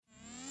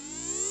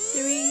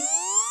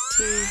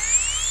2, 1.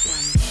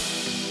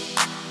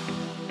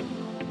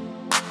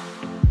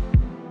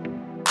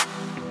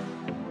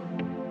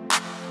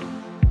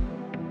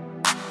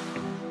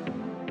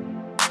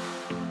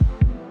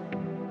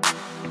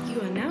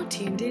 You are now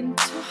tuned in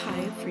to a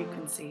higher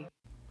frequency.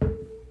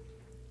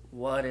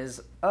 What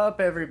is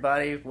up,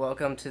 everybody?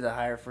 Welcome to the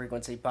Higher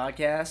Frequency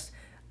Podcast.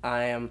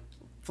 I am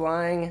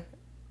flying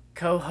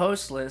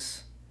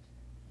co-hostless,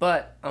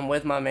 but I'm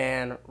with my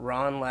man,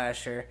 Ron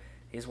Lasher.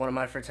 He's one of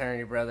my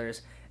fraternity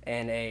brothers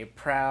and a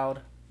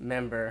proud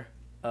member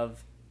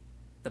of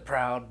the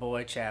Proud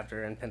Boy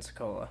chapter in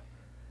Pensacola.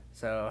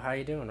 So, how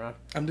you doing, Ron?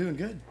 I'm doing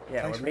good.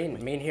 Yeah, Thanks we're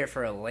meeting here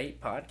for a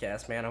late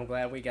podcast, man. I'm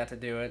glad we got to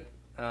do it.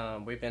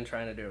 We've been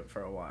trying to do it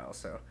for a while,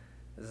 so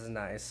this is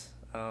nice.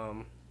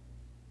 You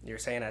were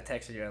saying I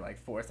texted you at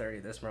like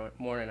 4:30 this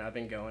morning. I've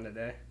been going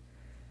today.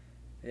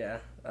 Yeah.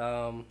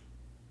 I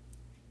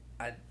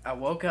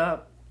woke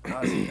up.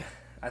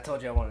 I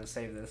told you I wanted to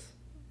save this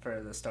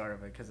for the start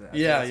of it because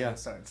Yeah.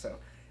 So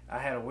I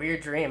had a weird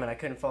dream and I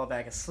couldn't fall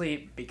back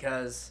asleep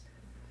because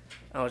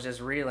I was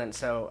just reeling.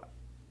 So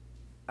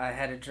I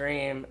had a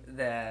dream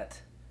that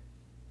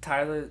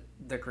Tyler,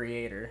 the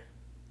Creator,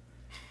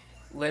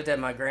 lived at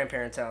my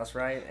grandparents' house,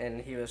 right?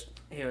 And he was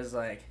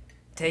like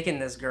taking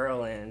this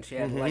girl in. She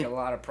had like a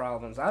lot of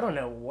problems. I don't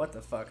know what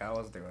the fuck I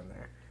was doing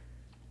there.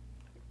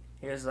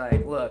 He was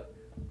like, look,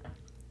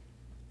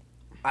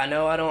 I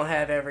know I don't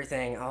have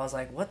everything. I was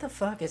like, what the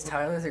fuck is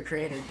Tyler, the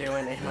Creator,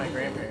 doing in my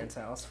grandparents'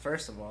 house,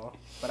 first of all?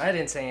 But I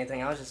didn't say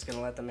anything. I was just going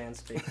to let the man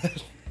speak.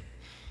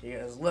 He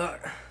goes, look,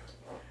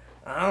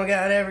 I don't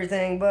got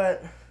everything,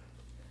 but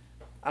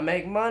I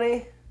make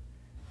money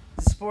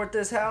to support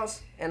this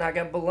house, and I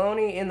got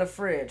bologna in the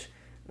fridge.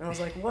 And I was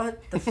like,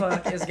 what the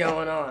fuck is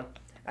going on?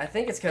 I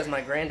think it's because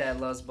my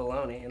granddad loves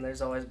bologna, and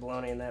there's always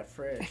bologna in that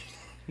fridge.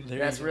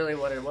 That's really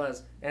what it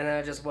was. And then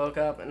I just woke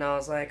up, and I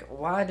was like,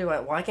 why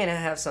can't I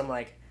have some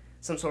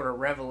sort of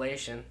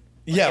revelation?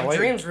 Like, Yeah, if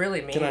dreams really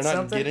mean something. Can I not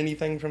something, get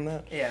anything from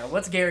that? Yeah,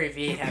 what's Gary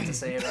Vee have to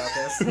say about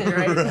this?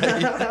 Right?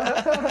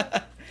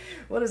 Right.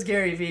 What is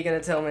Gary Vee going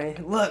to tell me?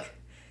 Look,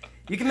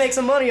 you can make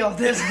some money off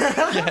this.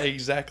 Yeah,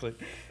 exactly.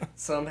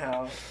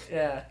 Somehow,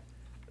 yeah.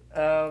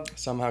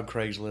 Somehow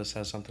Craigslist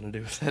has something to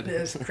do with it.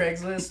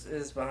 Craigslist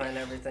is behind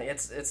everything.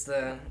 It's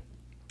the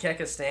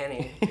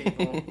Kekistani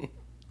people.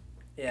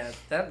 Yeah,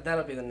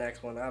 that'll be the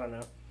next one. I don't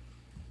know.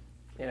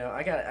 You know,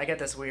 I got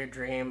this weird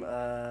dream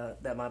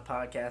that my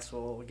podcast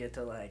will get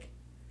to like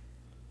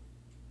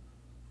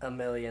 1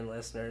 million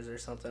listeners or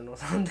something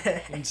one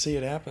day. You can see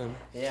it happen.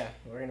 Yeah,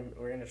 we're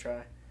gonna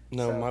try.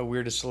 No, So- my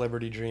weirdest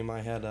celebrity dream,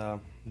 I had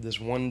this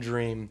one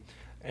dream,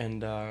 and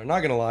not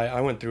gonna lie, I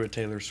went through a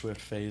Taylor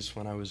Swift phase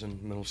when I was in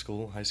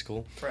high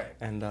school. Right.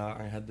 And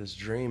I had this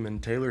dream,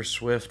 and Taylor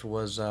Swift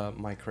was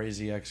my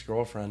crazy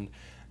ex-girlfriend.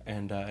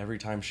 And every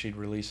time she'd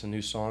release a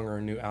new song or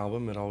a new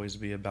album, it'd always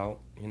be about,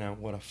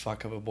 what a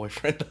fuck of a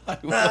boyfriend I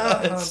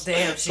was. Oh,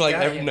 damn, It's like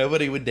got you.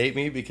 nobody would date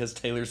me because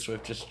Taylor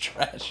Swift just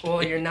trashed Well,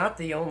 me. you're not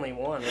the only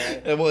one,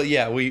 right? Well,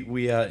 yeah,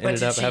 we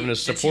ended up having a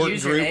support did she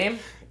use group. Your name?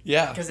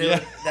 Yeah, Because yeah.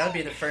 that would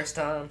be the first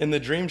time. In the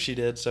dream she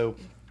did. So,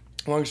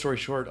 long story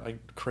short,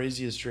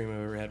 craziest dream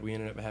I've ever had. We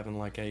ended up having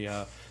like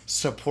a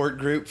support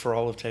group for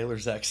all of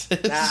Taylor's exes.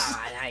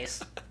 Ah,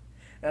 nice.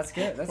 That's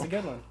good. That's a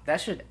good one.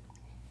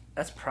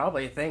 That's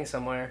probably a thing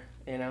somewhere,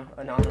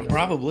 anonymous.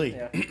 Probably.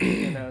 Yeah,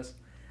 who knows?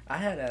 I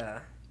had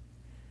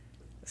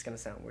it's gonna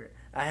sound weird.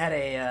 I had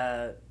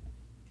a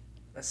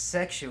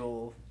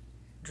sexual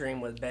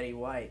dream with Betty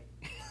White.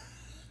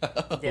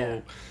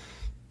 Yeah.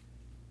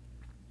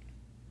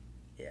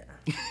 Yeah.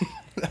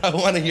 I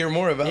want to hear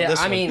more about Yeah, this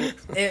I one. mean,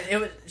 it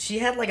was, she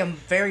had like a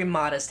very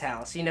modest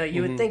house.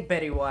 You would think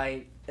Betty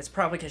White, it's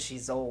probably because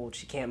she's old,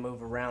 she can't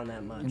move around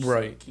that much.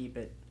 Right. So keep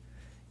it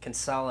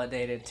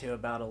consolidated to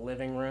about a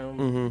living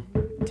room,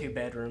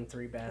 2-bedroom,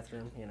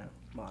 3-bathroom,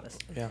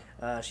 modest.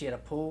 Yeah. She had a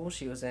pool.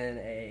 She was in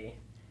a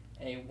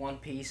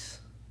one-piece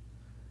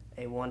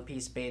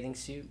bathing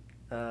suit.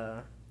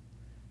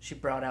 She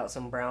brought out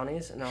some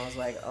brownies, and I was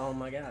like, oh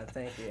my God,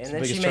 thank you. And It's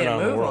then the she biggest made a turn on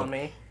in the move world. on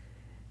me,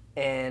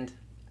 and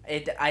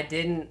I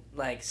didn't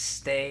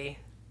stay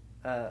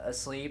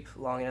asleep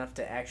long enough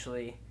to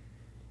actually,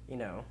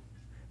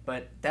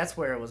 but that's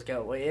where it was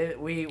going.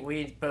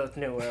 We both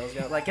knew where it was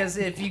going. Because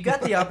if you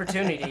got the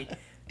opportunity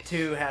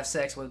to have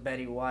sex with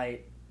Betty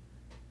White,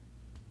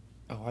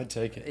 Oh, I'd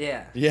take it.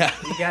 yeah, Yeah.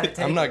 you gotta take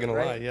I'm not it, going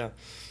right? to lie, yeah.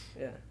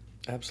 Yeah.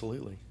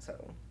 Absolutely.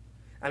 So,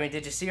 I mean,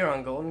 did you see her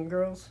on Golden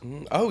Girls?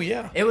 Oh,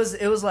 yeah. It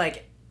was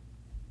like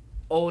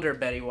older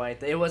Betty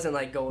White. It wasn't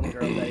like Golden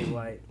Girl Betty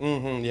White.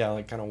 Yeah,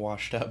 like kind of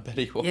washed up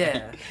Betty White.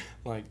 Yeah.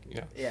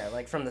 Yeah. Yeah,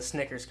 like from the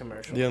Snickers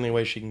commercial. The only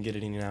way she can get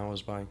it in now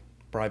is by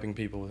bribing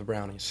people with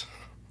brownies.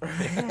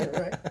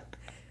 Right.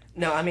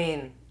 No, I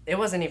mean, it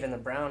wasn't even the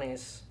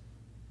brownies.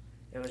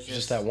 It was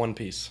Just that one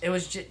piece. It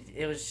was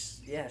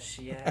yeah,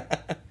 she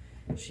had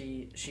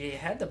she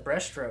had the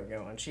breaststroke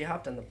going. She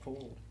hopped in the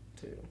pool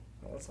too.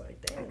 I was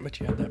like, damn. I bet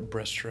you had that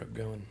breaststroke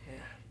going.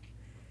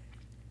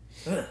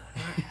 Yeah.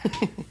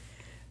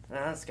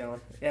 That's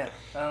going. Yeah.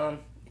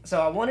 So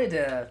I wanted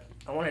to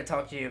want to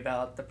talk to you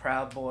about the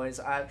Proud Boys.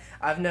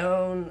 I've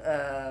known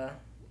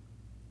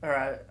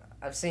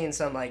I've seen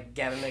some like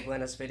Gavin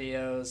McLinnis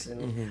videos,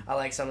 and I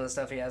like some of the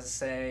stuff he has to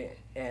say,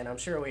 and I'm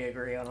sure we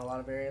agree on a lot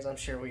of areas. I'm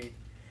sure we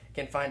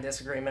can find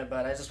disagreement,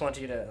 but I just want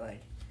you to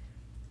like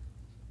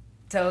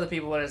tell the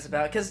people what it's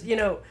about, because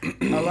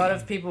a lot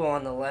of people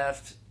on the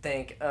left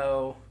think,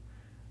 oh,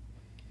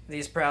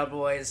 these Proud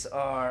Boys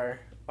are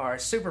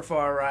super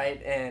far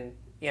right, and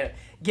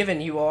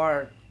given you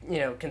are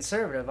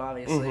conservative,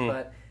 obviously,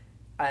 but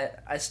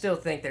I still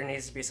think there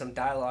needs to be some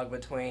dialogue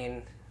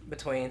between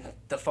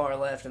the far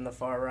left and the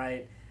far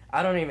right.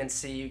 I don't even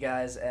see you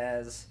guys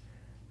as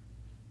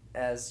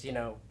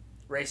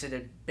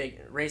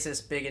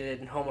racist, bigoted,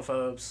 and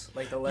homophobes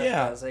like the left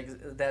does. Like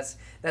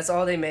that's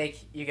all they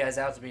make you guys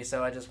out to be.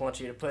 So I just want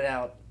you to put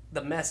out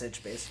the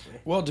message, basically.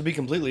 Well, to be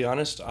completely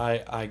honest,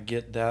 I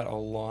get that a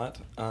lot.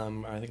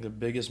 I think the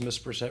biggest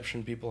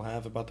misperception people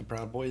have about the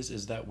Proud Boys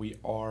is that we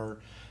are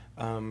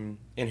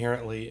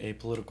inherently a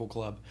political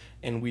club,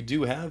 and we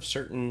do have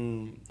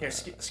certain. Here,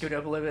 scoot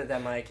up a little bit.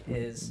 That mic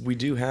We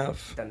do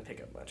have doesn't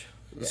pick up much.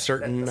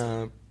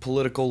 Certain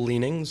political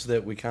leanings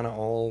that we kind of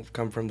all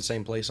come from the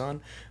same place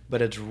on,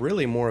 but it's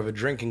really more of a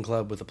drinking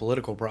club with a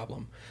political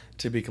problem,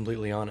 to be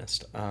completely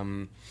honest.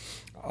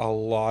 A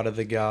lot of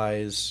the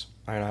guys,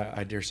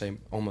 I dare say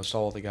almost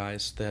all the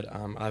guys that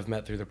I've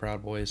met through the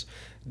Proud Boys,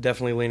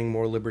 definitely leaning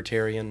more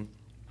libertarian,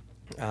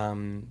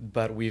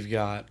 but we've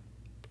got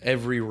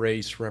every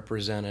race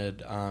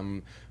represented.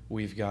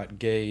 We've got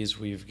gays,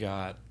 we've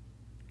got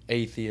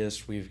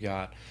atheists, we've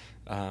got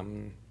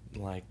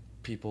like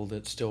people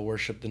that still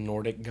worship the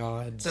Nordic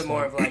gods. So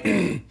more of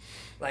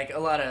like a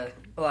lot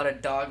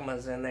of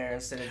dogmas in there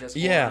instead of just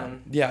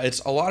one. Yeah,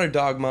 it's a lot of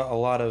dogma, a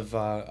lot of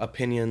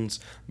opinions,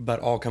 but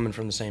all coming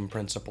from the same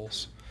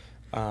principles.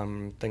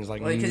 Things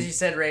like because you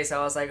said race,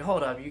 I was like,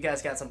 hold up, you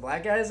guys got some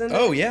black guys in there?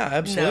 Oh yeah,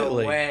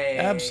 absolutely. No way.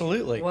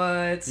 Absolutely.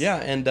 What? Yeah,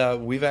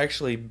 and we've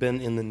actually been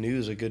in the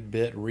news a good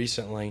bit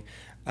recently.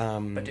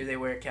 But do they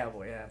wear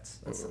cowboy hats?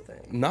 That's the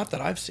thing. Not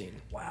that I've seen.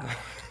 Wow.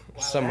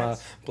 Some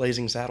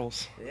blazing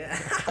saddles. Yeah.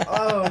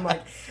 Oh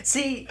my.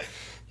 See,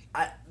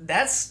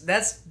 that's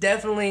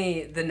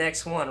definitely the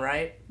next one,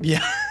 right?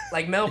 Yeah.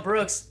 Like Mel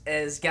Brooks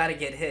has got to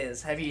get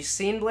his. Have you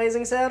seen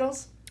Blazing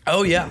Saddles?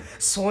 Oh yeah.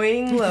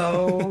 Swing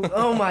low.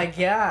 Oh my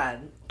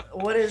God.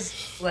 What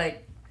is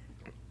like?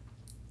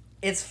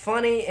 It's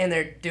funny, and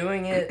they're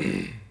doing it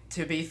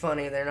to be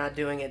funny. They're not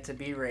doing it to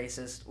be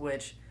racist,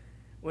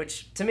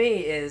 which to me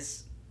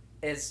is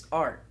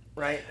art,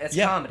 right? It's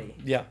comedy.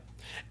 Yeah.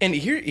 And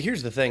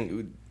here's the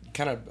thing,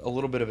 kind of a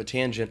little bit of a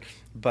tangent,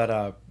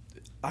 but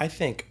I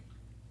think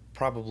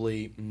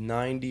probably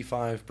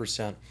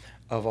 95%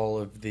 of all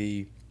of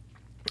the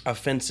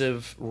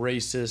offensive,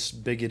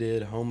 racist,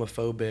 bigoted,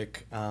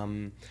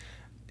 homophobic,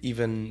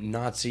 even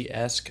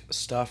Nazi-esque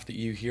stuff that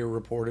you hear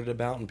reported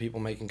about and people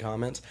making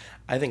comments,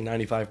 I think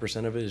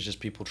 95% of it is just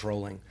people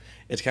trolling.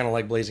 It's kind of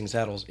like Blazing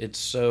Saddles. It's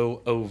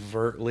so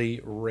overtly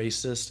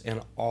racist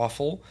and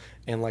awful,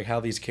 and like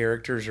how these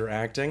characters are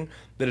acting,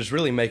 that it's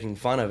really making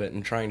fun of it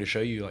and trying to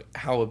show you like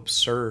how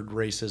absurd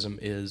racism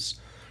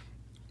is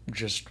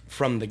just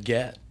from the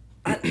get.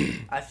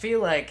 I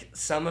feel like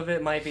some of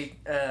it might be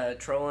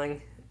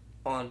trolling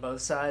on both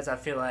sides. I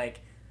feel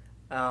like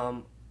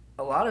a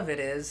lot of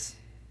it is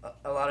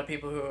a lot of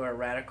people who are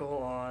radical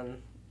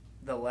on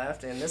the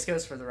left, and this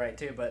goes for the right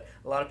too, but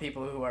a lot of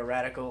people who are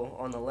radical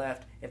on the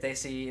left, if they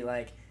see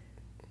like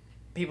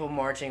people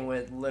marching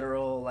with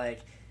literal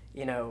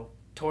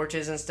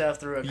torches and stuff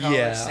through a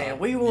college saying,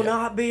 "We will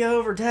not be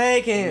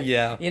overtaken."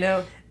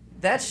 Yeah.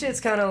 That shit's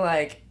kind of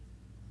like,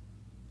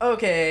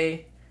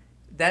 okay,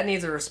 that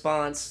needs a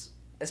response,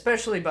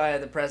 especially by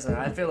the president.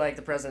 I feel like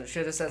the president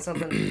should have said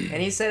something,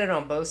 and he said it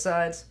on both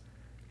sides.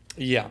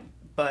 Yeah.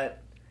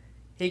 But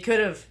he could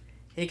have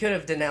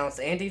denounced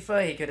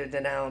Antifa. He could have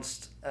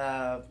denounced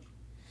the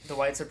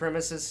white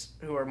supremacists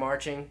who are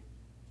marching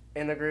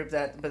in the group.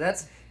 But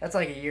that's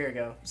like a year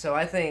ago. So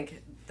I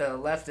think the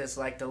leftists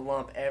like to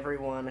lump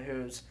everyone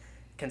who's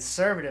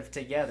conservative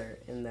together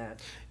in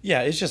that.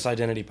 Yeah, it's just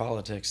identity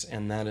politics,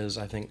 and that is,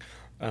 I think,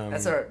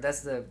 that's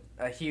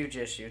a huge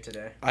issue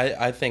today.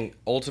 I think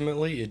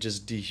ultimately it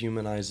just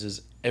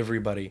dehumanizes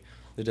everybody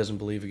that doesn't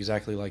believe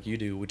exactly like you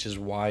do, which is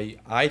why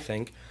I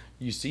think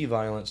you see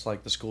violence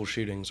like the school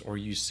shootings, or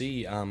you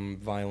see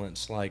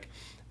violence like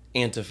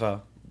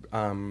Antifa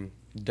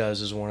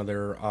does as one of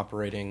their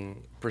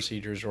operating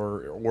procedures,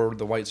 or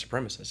the white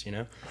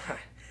supremacists,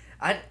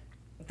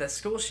 The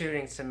school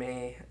shootings to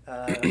me,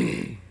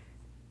 I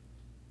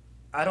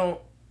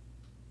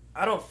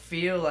don't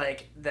feel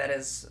like that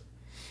is,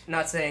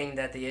 not saying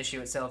that the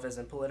issue itself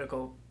isn't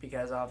political,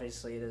 because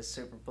obviously it is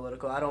super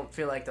political. I don't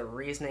feel like the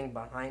reasoning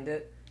behind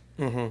it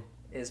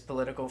is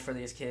political for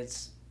these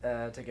kids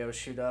to go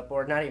shoot up,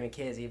 or not even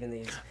kids, even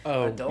these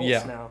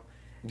adults now.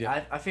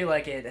 Yeah. I feel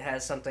like it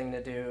has something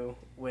to do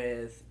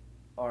with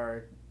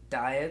our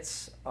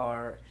diets,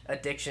 our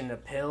addiction to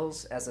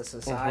pills as a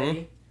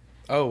society.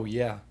 Oh,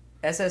 yeah.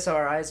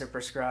 SSRIs are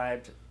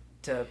prescribed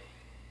to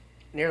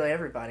nearly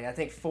everybody. I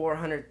think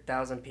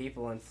 400,000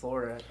 people in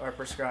Florida are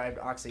prescribed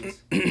oxys.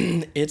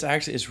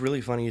 It's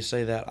really funny you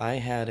say that. I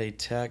had a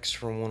text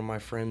from one of my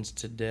friends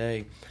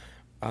today.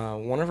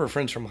 One of her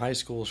friends from high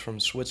school is from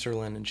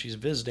Switzerland, and she's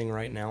visiting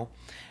right now.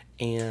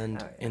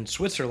 And in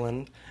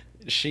Switzerland,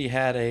 she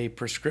had a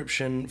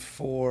prescription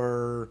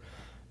for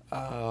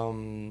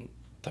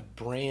the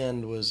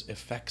brand was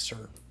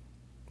Effexor.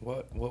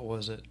 What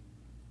was it?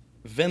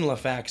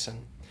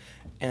 Venlafaxine.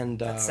 And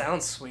That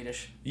sounds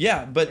Swedish.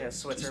 yeah, but Yeah,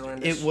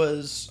 Switzerlandish. it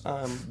was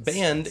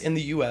banned in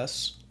the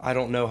U.S. I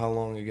don't know how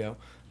long ago.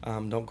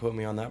 Don't quote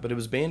me on that, but it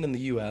was banned in the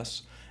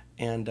U.S.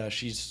 And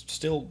she's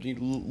still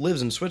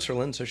lives in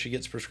Switzerland, so she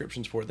gets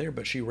prescriptions for it there.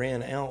 But she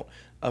ran out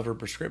of her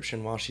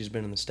prescription while she's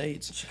been in the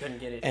States. She couldn't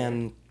get it.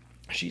 And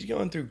she's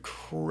going through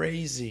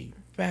crazy,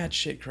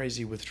 batshit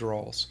crazy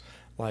withdrawals.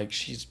 Like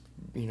she's,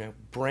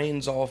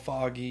 brain's all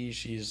foggy.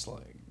 She's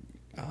like,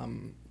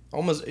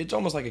 it's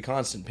almost like a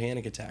constant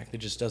panic attack that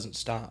just doesn't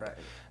stop. Right.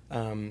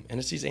 And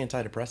it's these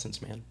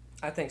antidepressants, man.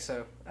 I think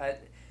so.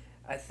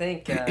 I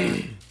think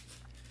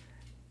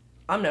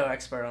I'm no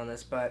expert on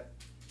this, but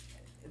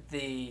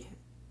the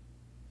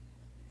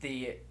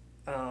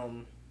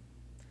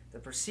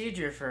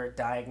procedure for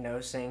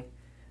diagnosing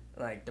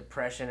like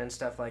depression and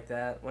stuff like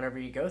that, whenever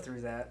you go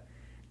through that,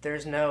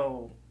 there's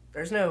no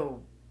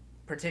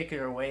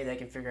particular way they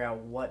can figure out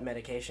what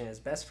medication is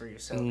best for you.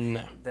 So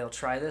they'll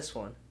try this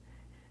one.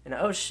 And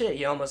oh shit,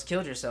 you almost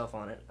killed yourself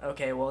on it.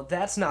 Okay, well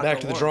that's not back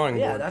the to the one. drawing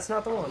board. Yeah, that's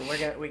not the one.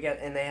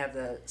 And they have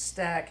the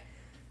stack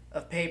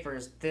of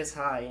papers this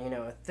high,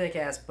 a thick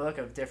ass book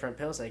of different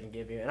pills they can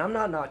give you. And I'm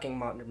not knocking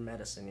modern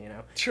medicine,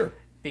 Sure.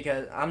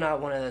 because I'm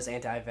not one of those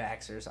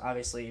anti-vaxxers.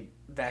 Obviously,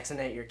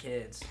 vaccinate your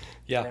kids.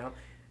 Yeah.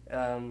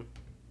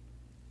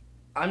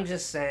 I'm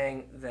just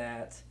saying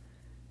that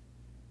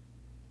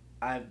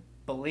I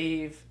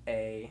believe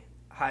a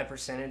high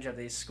percentage of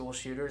these school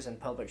shooters and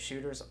public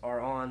shooters are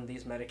on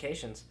these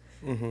medications.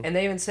 Mm-hmm. And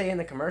they even say in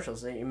the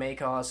commercials that you may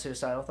cause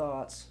suicidal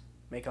thoughts,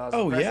 may cause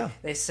Oh, depression. yeah.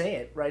 They say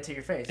it right to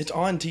your face. It's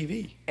on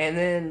TV. And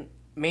then,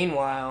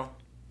 meanwhile,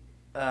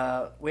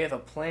 we have a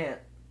plant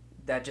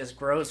that just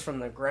grows from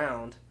the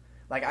ground.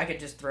 Like, I could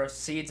just throw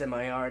seeds in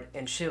my yard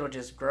and shit will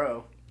just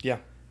grow. Yeah.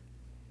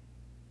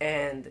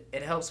 And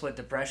it helps with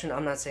depression.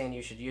 I'm not saying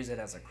you should use it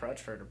as a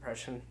crutch for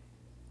depression.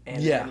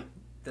 And Yeah. then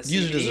the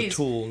Use it as a CBDs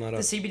tool, not The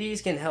a...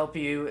 CBDs can help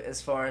you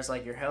as far as,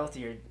 like, your health,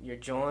 your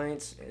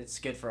joints. It's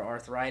good for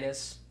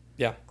arthritis.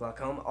 Yeah.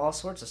 Glaucoma, all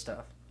sorts of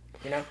stuff.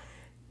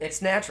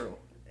 It's natural.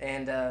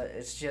 And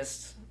it's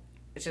just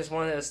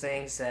one of those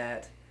things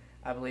that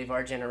I believe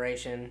our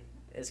generation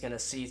is going to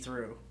see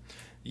through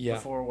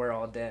before we're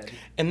all dead.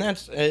 And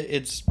that's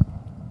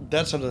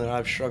something that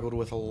I've struggled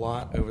with a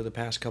lot over the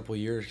past couple of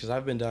years because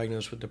I've been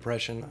diagnosed with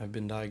depression. I've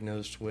been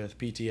diagnosed with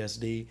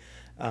PTSD,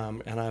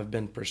 and I've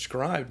been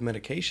prescribed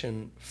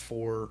medication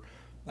for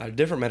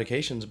different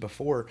medications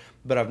before,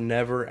 but I've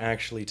never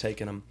actually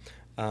taken them.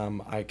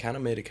 I kind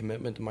of made a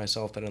commitment to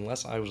myself that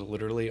unless I was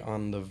literally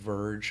on the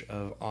verge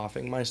of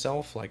offing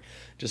myself, like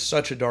just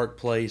such a dark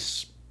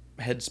place,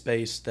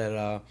 headspace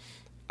that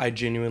I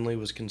genuinely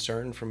was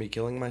concerned for me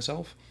killing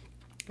myself,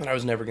 and I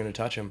was never going to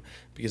touch him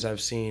because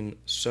I've seen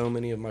so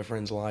many of my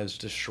friends' lives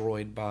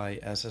destroyed by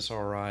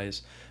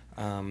SSRIs,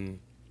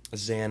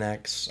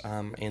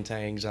 Xanax,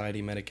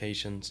 anti-anxiety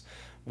medications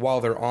while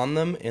they're on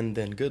them, and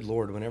then good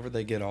Lord, whenever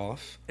they get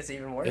off, it's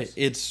even worse.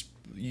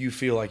 You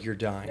feel like you're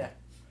dying. Yeah.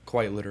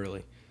 Quite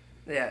literally.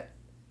 Yeah,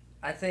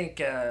 I think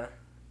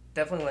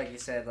definitely, like you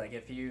said, like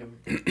if you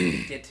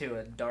get to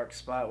a dark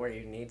spot where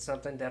you need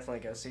something, definitely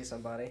go see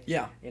somebody.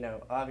 Yeah.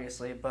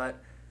 Obviously, but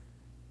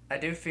I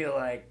do feel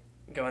like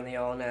going the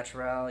all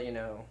natural,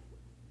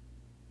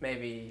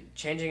 maybe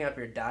changing up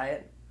your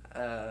diet.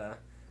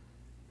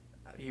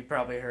 You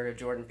probably heard of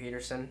Jordan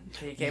Peterson.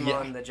 He came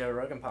on the Joe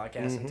Rogan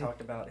podcast and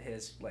talked about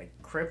his like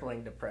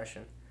crippling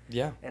depression.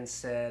 Yeah. And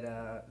said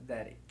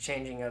that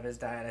changing of his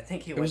diet, I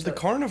think it was the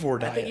carnivore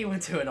diet. I think he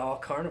went to an all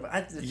carnivore.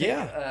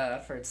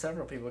 I've heard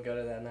several people go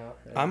to that now.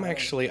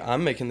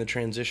 I'm making the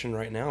transition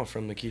right now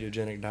from the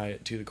ketogenic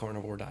diet to the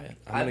carnivore diet.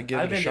 I'm going to give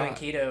it a shot. I've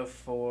been doing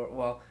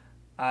keto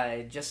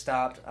I just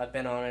stopped. I've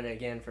been on it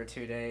again for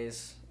 2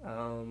 days.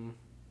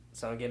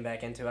 So I'm getting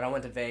back into it. I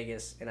went to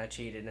Vegas and I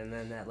cheated, and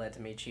then that led to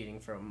me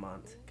cheating for a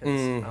month because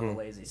I'm a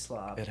lazy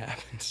slob. It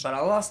happens. But I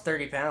lost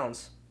 30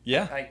 pounds.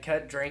 Yeah. I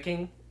cut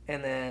drinking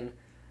and then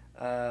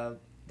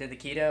did the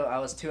keto. I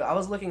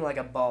was looking like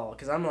a ball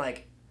because I'm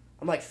like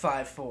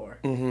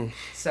 5'4". Mm-hmm.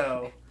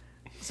 So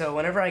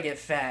whenever I get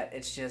fat,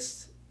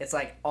 it's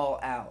like all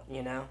out,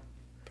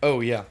 Oh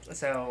yeah.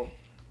 So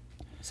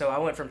I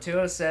went from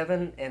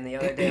 207, and the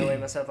other day I weighed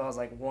myself. I was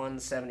like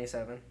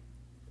 177.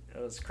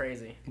 It was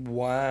crazy.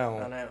 Wow.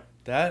 I know.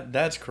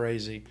 That's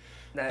crazy.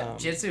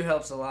 Jitsu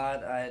helps a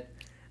lot.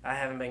 I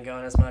haven't been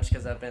going as much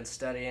because I've been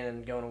studying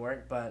and going to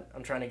work, but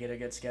I'm trying to get a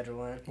good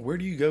schedule in. Where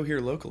do you go here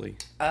locally?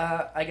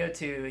 I go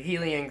to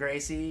Healy and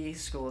Gracie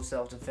School of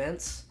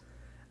Self-Defense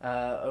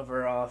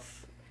over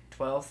off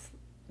 12th.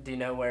 Do you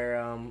know where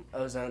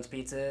Ozone's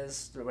Pizza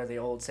is? Where the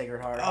old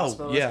Sacred Heart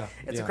Hospital is? Yeah.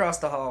 It's across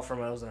the hall from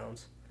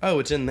Ozone's. Oh,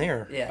 it's in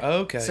there. Yeah.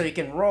 Okay. So you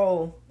can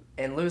roll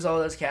and lose all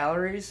those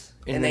calories,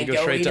 and then go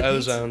straight eat to a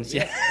pizza. Ozones.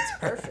 Yeah, it's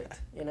perfect.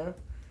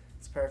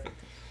 It's perfect.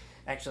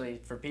 Actually,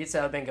 for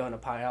pizza, I've been going to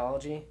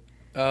Pieology.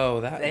 Oh,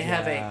 They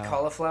have a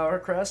cauliflower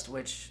crust,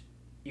 which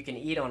you can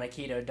eat on a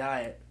keto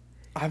diet.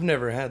 I've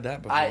never had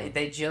that before.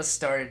 They just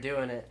started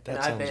doing it. That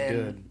and sounds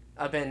good.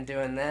 I've been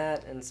doing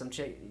that and some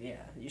chicken. Yeah,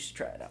 you should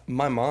try it out.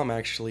 My mom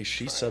actually,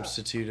 she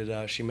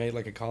substituted. She made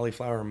like a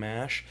cauliflower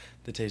mash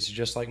that tasted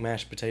just like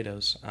mashed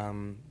potatoes.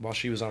 While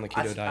she was on the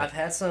keto diet. I've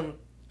had some.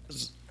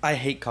 I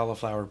hate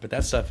cauliflower, but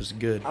that stuff is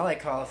good. I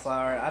like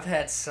cauliflower. I've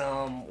had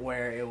some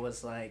where it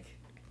was like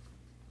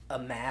a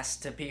mass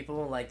to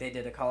people, like they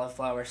did a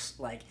cauliflower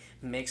like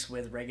mix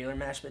with regular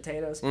mashed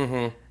potatoes.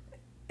 Mm-hmm.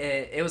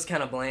 It was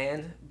kind of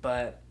bland,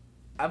 but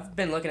I've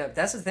been looking up.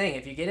 That's the thing.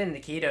 If you get into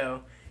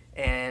keto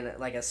and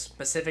like a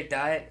specific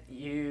diet,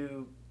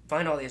 you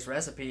find all these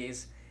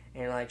recipes,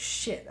 and you're like,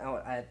 shit,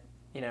 I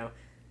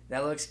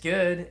that looks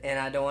good, and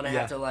I don't want to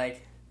have to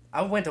like.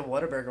 I went to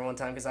Whataburger one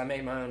time because I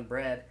made my own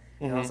bread,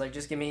 and I was like,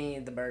 just give me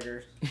the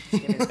burgers, just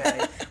give me the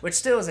patty, which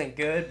still isn't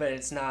good, but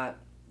it's not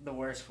the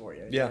worst for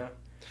you. Yeah. You know?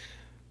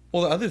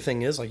 Well, the other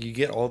thing is, like, you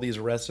get all these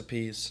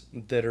recipes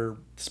that are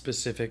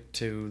specific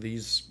to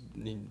these,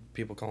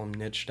 people call them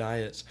niche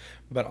diets,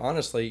 but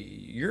honestly,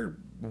 you're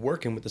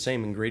working with the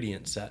same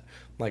ingredient set.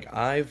 Like,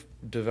 I've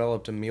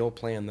developed a meal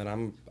plan that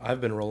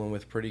I've been rolling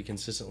with pretty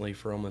consistently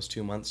for almost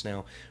 2 months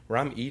now, where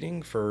I'm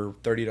eating for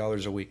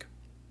 $30 a week,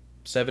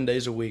 7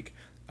 days a week,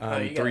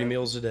 3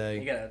 meals a day.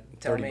 You gotta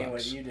tell me $30.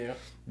 what you do.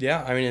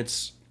 Yeah, I mean,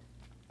 it's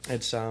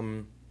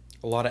a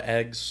lot of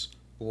eggs,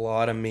 a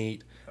lot of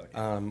meat.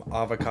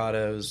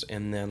 Avocados,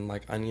 and then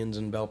like onions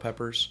and bell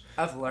peppers.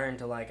 I've learned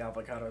to like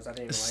avocados. I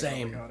didn't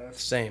even like avocados.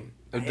 Same.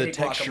 I The hated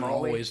texture guacamole.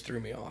 always threw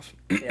me off.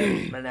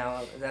 Yeah, but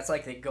now that's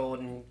like the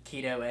golden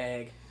keto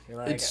egg. You're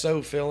like, It's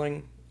so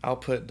filling. I'll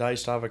put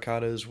diced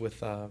avocados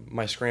with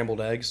my scrambled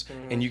eggs,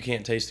 and you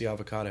can't taste the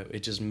avocado.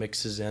 It just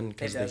mixes in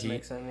because it of the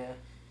heat. does mix in, yeah.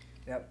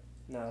 Yep.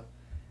 No,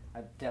 I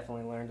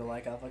definitely learned to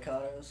like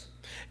avocados.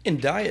 In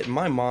diet,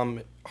 my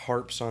mom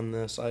harps on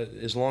this.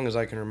 As long as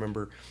I can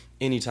remember,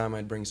 anytime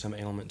I'd bring some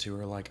ailment to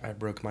her, like I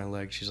broke my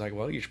leg, she's like,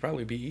 well, you should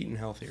probably be eating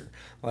healthier.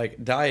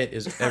 Like, diet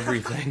is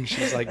everything.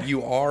 She's like,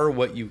 you are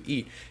what you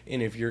eat.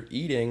 And if you're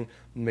eating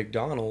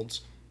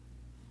McDonald's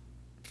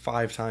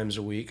 5 times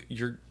a week,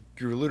 you're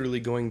literally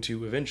going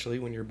to eventually,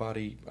 when your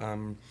body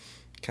kind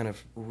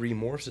of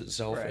remorphs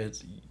itself,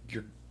 Right.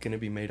 You're going to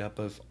be made up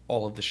of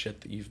all of the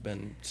shit that you've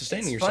been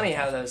sustaining It's yourself funny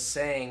how off. those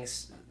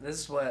sayings. This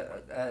is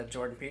what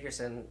Jordan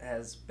Peterson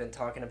has been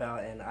talking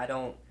about, and I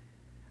don't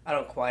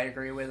quite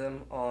agree with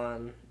him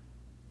on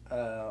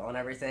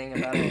everything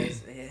about it.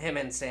 Him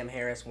and Sam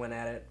Harris went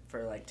at it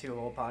for like 2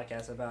 whole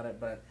podcasts about it,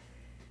 but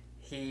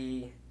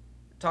he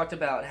talked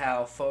about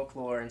how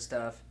folklore and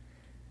stuff,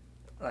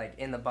 like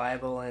in the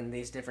Bible and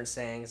these different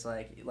sayings,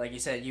 like you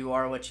said, you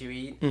are what you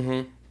eat.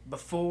 Mm-hmm.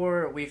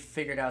 Before we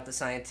figured out the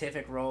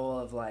scientific role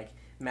of like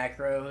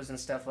macros and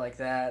stuff like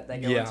that go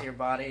into your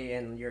body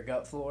and your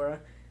gut flora,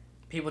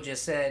 people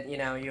just said,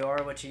 you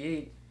are what you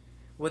eat,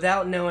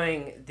 without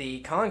knowing the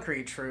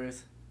concrete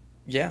truth.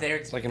 Yeah,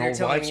 it's like an old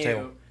wives'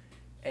 tale.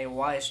 A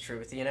wise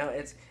truth,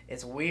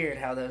 it's weird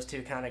how those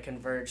two kind of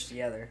converge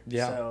together.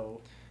 Yeah.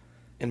 So,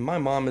 and my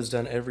mom has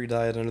done every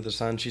diet under the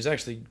sun. She's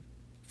actually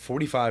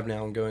 45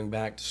 now and going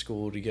back to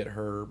school to get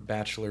her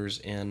bachelor's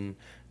in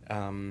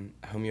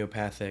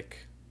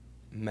homeopathic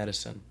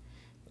medicine.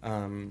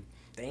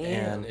 damn.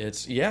 And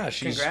it's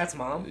she's Congrats,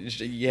 Mom.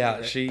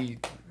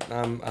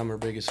 I'm her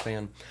biggest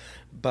fan.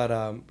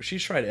 But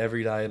she's tried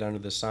every diet under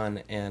the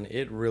sun, and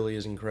it really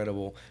is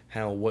incredible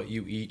how what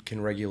you eat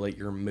can regulate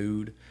your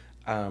mood,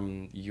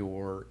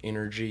 your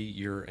energy,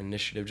 your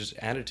initiative, just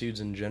attitudes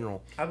in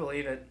general. I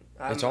believe it.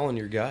 It's all in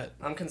your gut.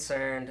 I'm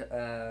concerned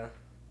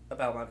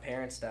about my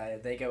parents'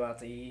 diet. They go out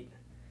to eat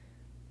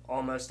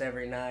almost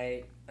every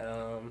night.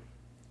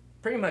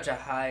 Pretty much a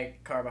high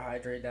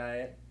carbohydrate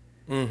diet.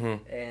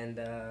 Mm-hmm. And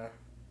a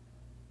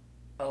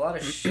lot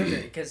of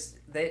sugar, because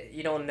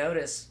you don't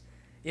notice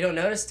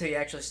till you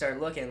actually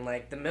start looking.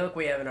 Like the milk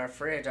we have in our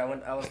fridge, I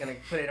was gonna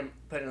put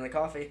it in the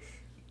coffee.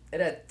 It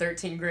had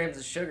 13 grams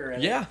of sugar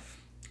in it. Yeah.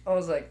 I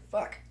was like,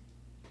 fuck.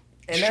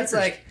 And Sugar's that's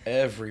like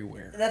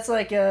everywhere. That's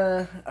like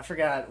I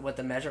forgot what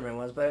the measurement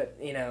was, but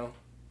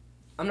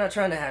I'm not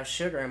trying to have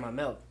sugar in my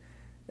milk.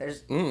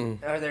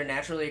 Are there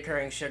naturally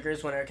occurring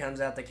sugars when it comes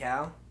out the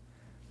cow?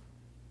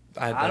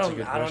 I don't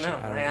know. I don't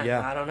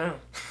know.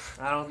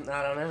 I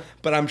don't know.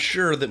 But I'm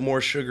sure that more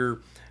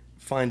sugar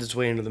finds its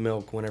way into the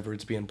milk whenever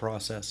it's being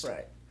processed.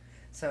 Right.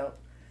 So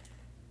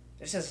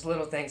it's just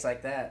little things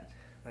like that.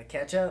 Like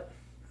ketchup.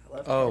 I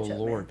love ketchup. Oh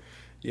Lord. Man.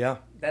 Yeah.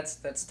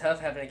 That's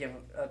tough having to give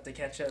up the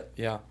ketchup.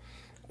 Yeah.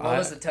 What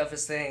was the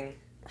toughest thing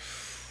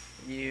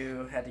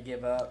you had to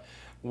give up?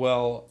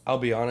 Well, I'll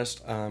be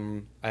honest.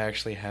 I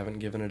actually haven't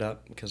given it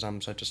up because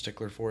I'm such a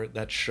stickler for it.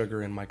 That's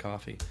sugar in my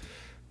coffee.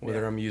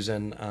 Whether I'm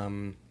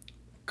using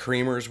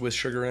creamers with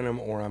sugar in them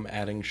or I'm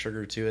adding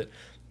sugar to it,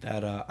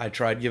 that I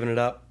tried giving it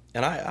up.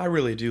 And I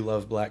really do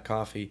love black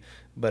coffee.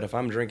 But if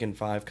I'm drinking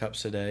 5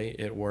 cups a day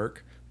at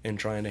work, and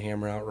trying to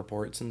hammer out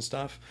reports and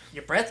stuff.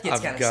 Your breath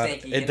gets kind of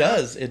stinky. It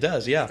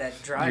does, yeah. That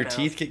dry Your mouth.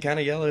 teeth get kind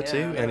of yellow Yeah, too,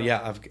 I and know.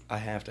 yeah, I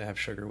have to have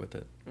sugar with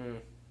it. Mm.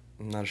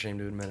 I'm not ashamed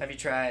to admit it. Have you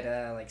tried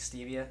like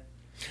stevia?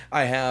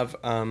 I have.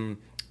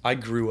 I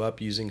grew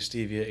up using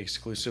stevia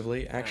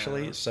exclusively,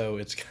 actually, Uh-huh. so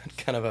it's got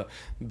kind of a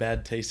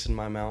bad taste in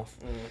my mouth.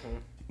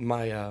 Mm-hmm.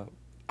 I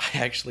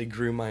actually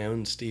grew my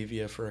own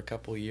stevia for a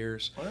couple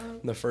years.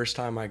 What? The first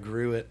time I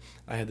grew it,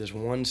 I had this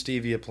one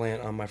stevia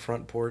plant on my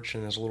front porch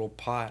in this little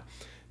pot.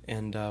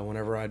 And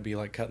whenever I'd be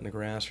like cutting the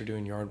grass or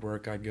doing yard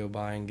work, I'd go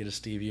by and get a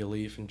stevia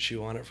leaf and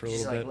chew on it for a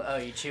Just little like, bit. oh,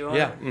 you chew on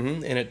Yeah, it?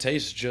 and it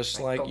tastes just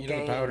like you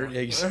know, cocaine. powdered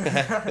eggs.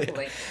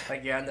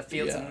 like you're in the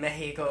fields Yeah. in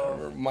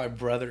Mexico. My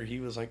brother, he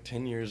was like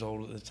 10 years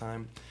old at the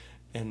time,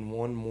 and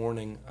one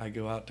morning I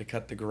go out to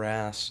cut the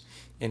grass,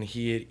 and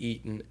he had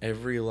eaten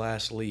every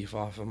last leaf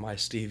off of my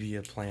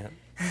stevia plant.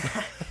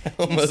 I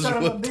almost son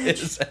of a whooped bitch.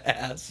 his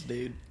ass,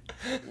 dude.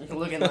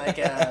 Looking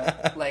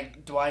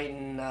like Dwight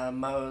and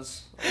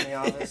Mose in The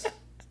Office.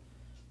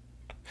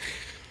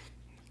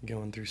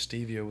 Going through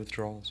stevia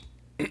withdrawals.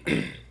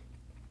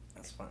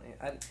 That's funny.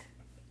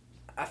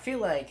 I feel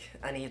like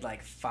I need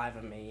like 5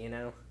 of me, you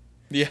know?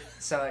 Yeah.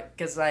 So,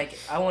 because like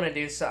I want to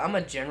do so, I'm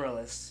a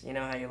generalist. You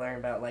know how you learn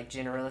about like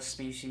generalist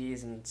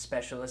species and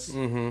specialists.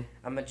 Mm-hmm.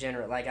 I'm a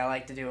general. Like I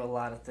like to do a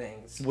lot of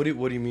things. What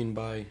do you mean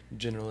by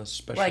generalist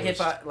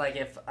specialist? Like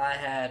if I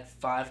had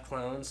 5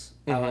 clones,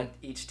 I Mhm. would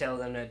each tell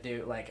them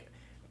to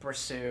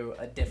pursue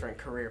a different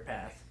career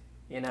path.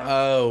 You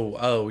know.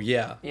 Oh,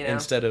 yeah. You know?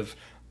 Instead of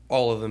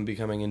all of them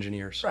becoming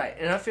engineers. Right,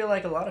 and I feel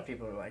like a lot of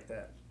people are like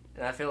that.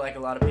 And I feel like a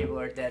lot of people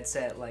are dead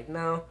set. Like,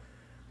 no,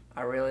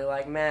 I really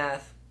like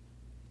math.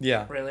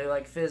 Yeah. Really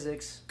like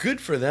physics. Good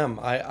for them.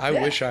 I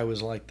Yeah. wish I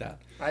was like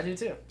that. I do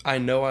too. I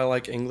know I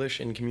like English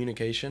and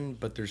communication,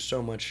 but there's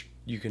so much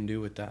you can do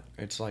with that.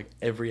 It's like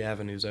every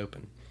avenue's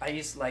open. I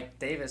used like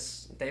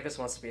Davis. Davis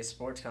wants to be a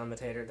sports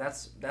commentator.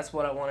 That's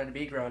what I wanted to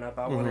be growing up.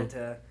 I wanted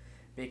to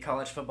be a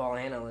college football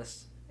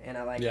analyst, and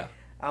Yeah.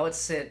 I would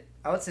sit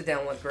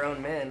down with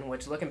grown men.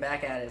 Which looking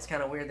back at it, it's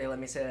kind of weird they let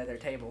me sit at their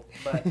table.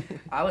 But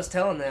I was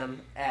telling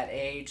them at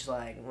age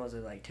like what was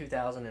it like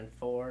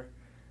 2004,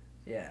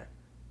 yeah.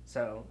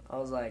 So I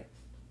was like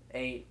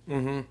 8,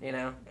 Mm-hmm. you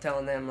know,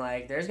 telling them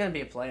like there's gonna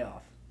be a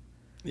playoff.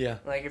 Yeah.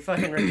 Like, you're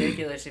fucking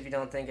ridiculous if you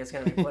don't think it's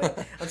going to be a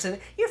playoff. I'm saying,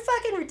 you're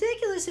fucking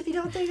ridiculous if you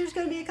don't think there's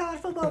going to be a college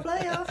football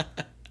playoff.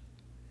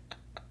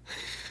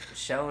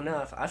 Sure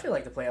enough, I feel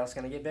like the playoff's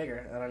going to get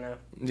bigger. I don't know.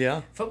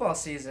 Yeah. Football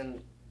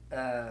season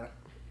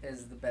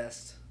is the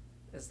best.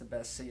 Is the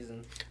best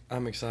season.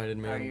 I'm excited,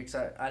 Are man. you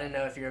excited? I didn't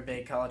know if you're a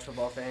big college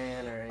football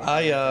fan or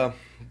anything.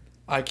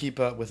 I keep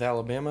up with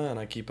Alabama and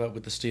I keep up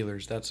with the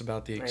Steelers. That's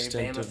about the you a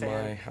extent Bama of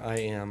fan? I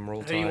am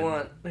Roll Who do you Tide.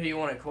 want? Who do you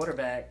want at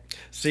quarterback?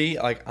 See,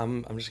 like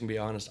I'm just gonna be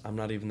honest. I'm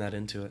not even that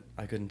into it.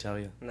 I couldn't tell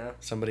you. No.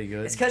 Somebody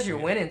good. It's because you're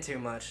winning too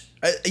much.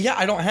 Yeah,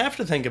 I don't have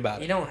to think about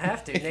You it. don't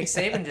have to. Nick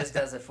Saban just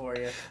does it for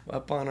you.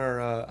 Up on our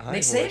high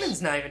Nick horse.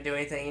 Saban's not even doing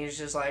anything. He's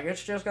just like,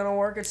 it's just going to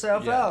work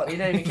itself Yeah. out. He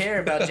doesn't even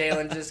care about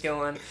Jalen just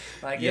going,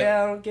 like, Yeah.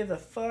 yeah, I don't give a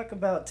fuck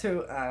about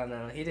two. I don't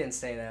know. He didn't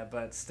say that,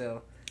 but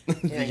still. He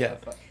didn't give Yeah, a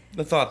fuck.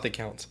 the thought that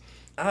counts.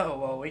 Oh,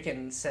 well, we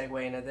can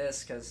segue into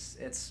this because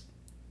it's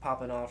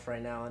popping off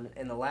right now.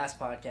 In the last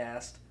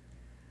podcast,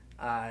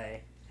 I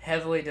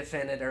heavily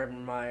defended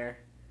Urban Meyer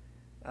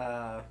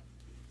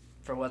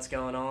for what's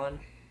going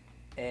on.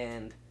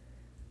 And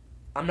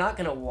I'm not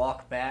going to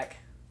walk back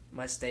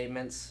my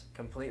statements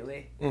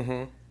completely.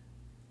 Mm-hmm.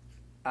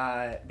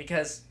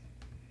 Because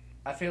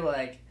I feel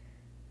like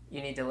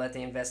you need to let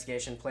the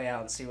investigation play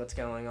out and see what's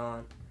going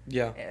on.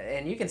 Yeah.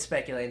 And you can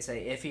speculate and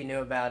say if he knew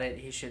about it,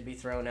 he should be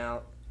thrown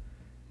out.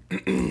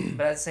 But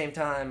at the same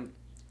time,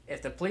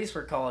 if the police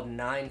were called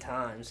 9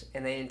 times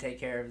and they didn't take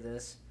care of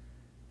this,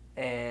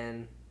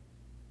 and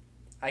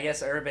I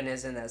guess Urban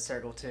is in that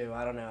circle too.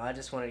 I don't know. I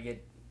just wanted to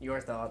get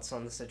your thoughts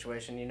on the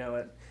situation. You know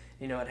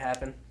what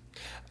happened?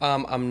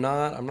 I'm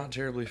not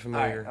terribly All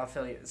familiar. right, I'll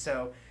fill you.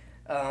 So,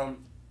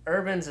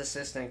 Urban's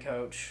assistant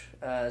coach,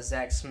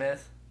 Zach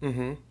Smith,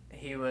 Mm-hmm.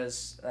 he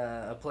was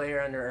a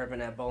player under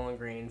Urban at Bowling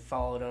Green,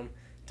 followed him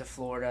to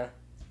Florida.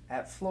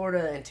 At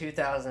Florida in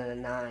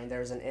 2009, there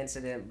was an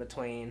incident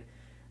between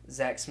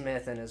Zach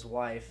Smith and his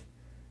wife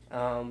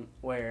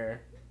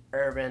where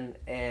Urban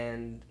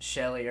and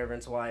Shelly,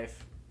 Urban's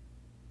wife,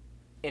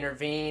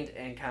 intervened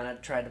and kind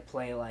of tried to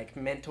play like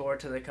mentor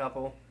to the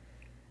couple.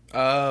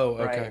 Oh,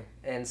 okay. Right?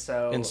 And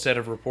so Instead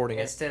of reporting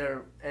it.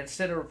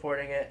 instead of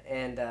reporting it,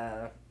 and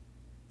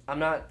I'm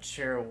not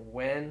sure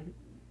when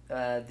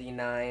the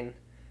 9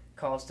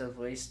 calls to the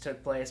police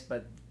took place,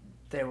 but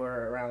there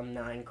were around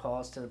 9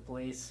 calls to the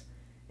police,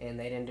 and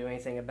they didn't do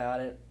anything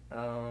about it.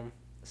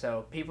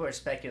 So people are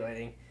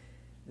speculating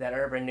that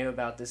Urban knew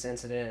about this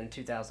incident in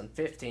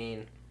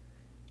 2015,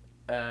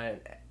 and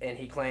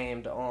he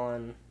claimed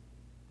on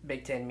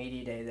Big Ten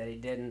Media Day that he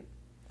didn't.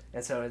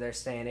 And so they're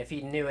saying if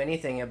he knew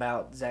anything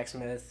about Zach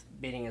Smith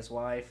beating his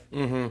wife,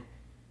 Mm-hmm.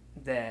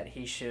 that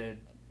he should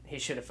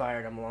have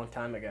fired him a long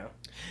time ago.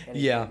 And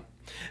he Yeah. didn't.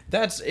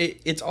 That's it.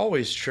 It's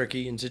always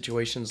tricky in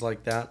situations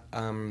like that.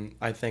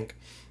 I think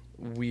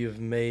we have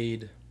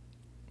made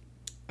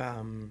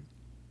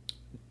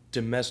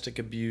domestic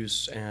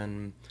abuse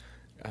and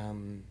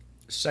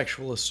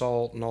sexual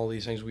assault and all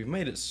these things, we've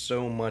made it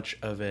so much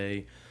of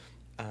a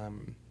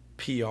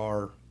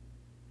PR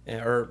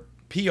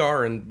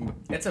and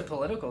it's a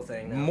political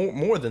thing now.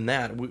 More than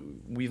that,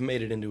 we've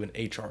made it into an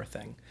HR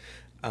thing.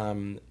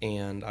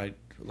 And I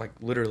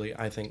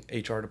think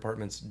HR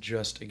departments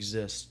just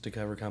exist to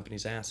cover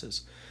companies'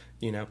 asses.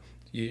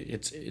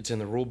 It's in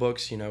the rule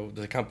books.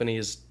 The company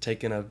has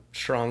taken a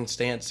strong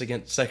stance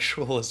against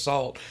sexual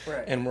assault,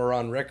 right, and we're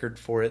on record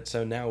for it.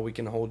 So now we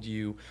can hold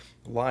you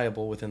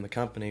liable within the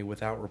company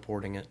without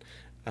reporting it.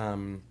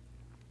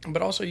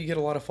 But also, you get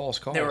a lot of false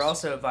calls. There were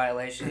also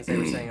violations, they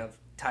were saying, of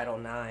Title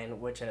IX,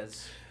 which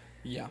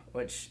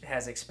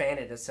has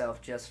expanded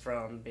itself just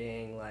from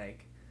being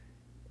like,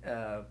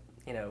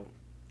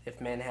 if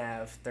men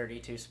have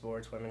 32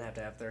 sports, women have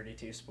to have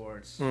 32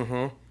 sports.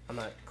 Mm-hmm. I'm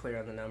not clear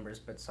on the numbers,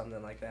 but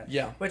something like that.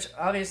 Yeah. Which,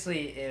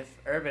 obviously, if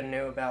Urban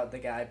knew about the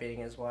guy beating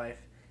his wife,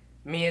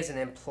 me as an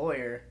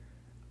employer,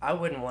 I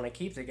wouldn't want to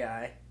keep the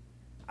guy.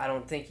 I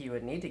don't think you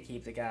would need to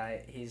keep the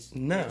guy. He's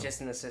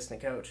just an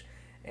assistant coach.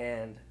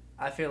 And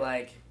I feel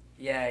like,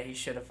 he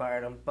should have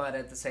fired him. But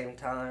at the same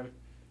time,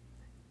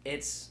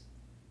 it's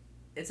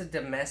a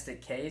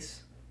domestic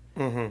case.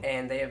 Mm-hmm.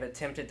 And they have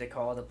attempted to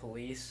call the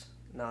police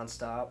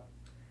nonstop.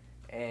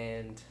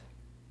 And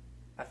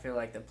I feel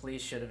like the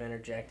police should have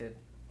interjected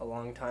a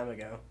long time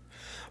ago.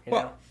 You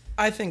know?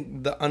 I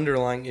think the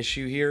underlying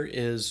issue here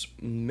is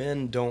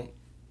men don't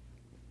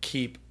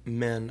keep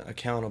men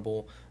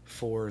accountable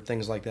for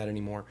things like that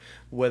anymore.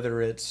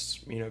 Whether it's,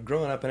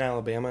 growing up in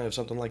Alabama, if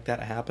something like that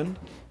happened,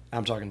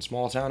 I'm talking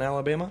small town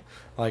Alabama,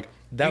 like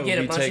that would be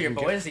taken. You get a bunch of your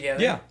boys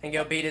together and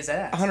go beat his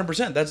ass.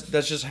 100%.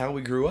 That's just how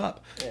we grew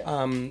up.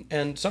 Yeah.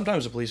 And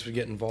sometimes the police would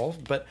get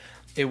involved, but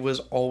it was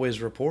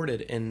always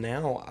reported. And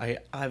now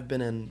I've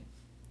been in,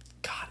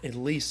 at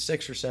least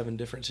 6 or 7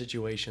 different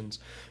situations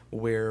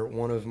where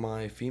one of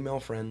my female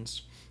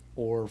friends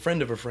or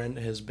friend of a friend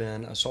has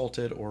been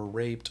assaulted or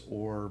raped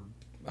or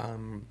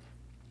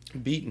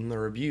beaten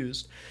or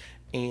abused,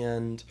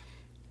 and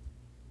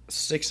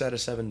 6 out of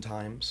 7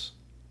 times,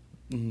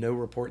 no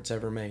reports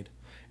ever made.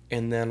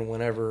 And then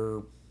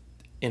whenever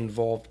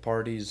involved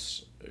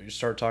parties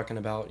start talking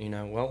about,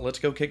 let's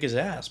go kick his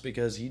ass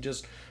because he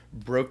just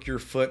broke your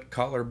foot,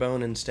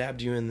 collarbone, and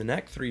stabbed you in the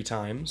neck 3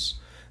 times,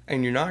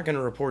 and you're not going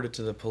to report it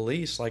to the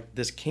police, like,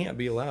 this can't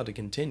be allowed to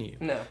continue.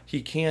 No.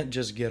 He can't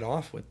just get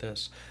off with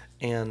this.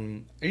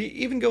 And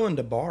even going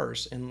to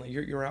bars and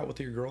you're out with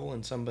your girl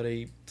and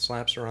somebody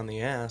slaps her on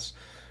the ass.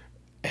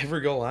 Every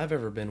girl I've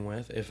ever been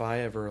with, if I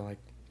ever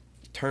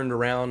turned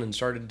around and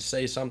started to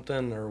say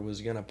something or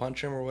was gonna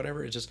punch him or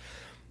whatever, it's just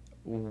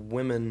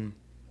women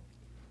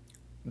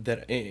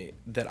that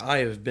I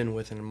have been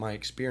with, and in my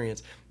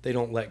experience, they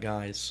don't let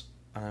guys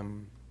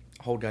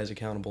hold guys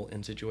accountable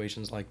in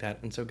situations like that,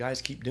 and so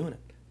guys keep doing it.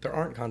 There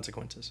aren't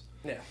consequences.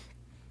 Yeah,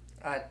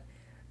 I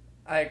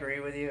agree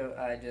with you.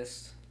 I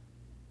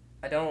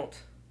don't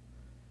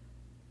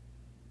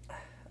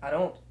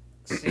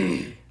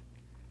see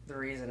the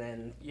reason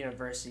in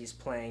universities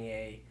playing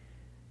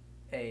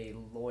a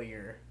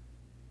lawyer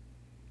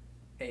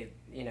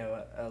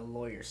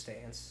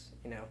stance.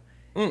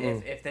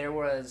 If there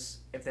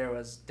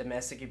was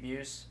domestic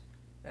abuse,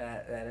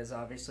 that is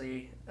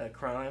obviously a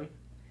crime.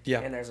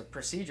 Yeah. And there's a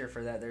procedure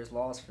for that. There's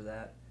laws for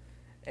that,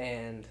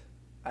 and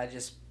I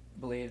just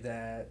believe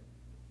that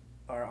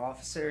our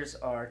officers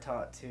are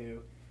taught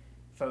to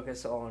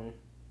focus on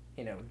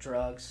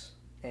drugs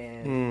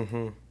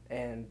and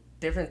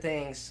different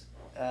things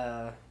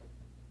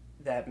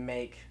that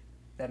make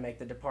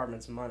the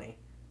department's money.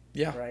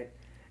 Yeah. Right?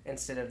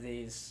 Instead of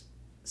these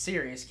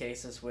serious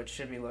cases which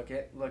should be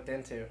looked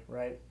into,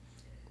 right?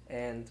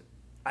 And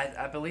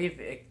I believe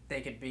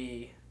they could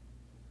be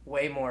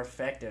way more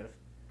effective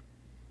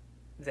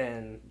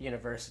than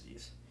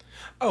universities.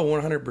 Oh,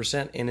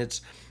 100%. And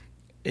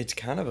it's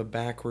kind of a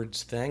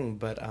backwards thing,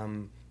 but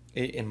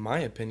in my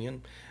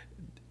opinion,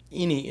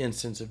 any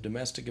instance of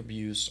domestic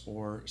abuse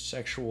or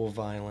sexual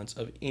violence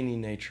of any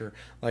nature,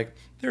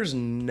 there's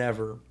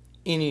never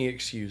any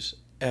excuse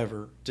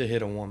ever to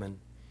hit a woman.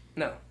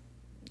 No.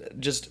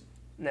 Just,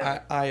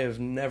 never. I have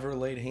never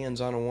laid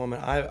hands on a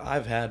woman.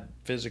 I've had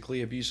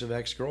physically abusive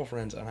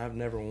ex-girlfriends, and I've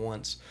never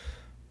once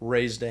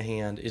raised a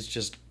hand. It's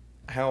just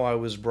how I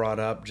was brought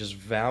up, just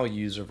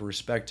values of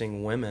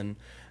respecting women.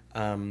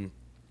 And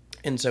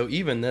so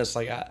even this,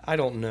 I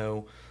don't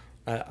know,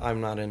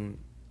 I'm not in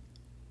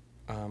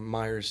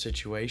Myers'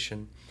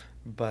 situation,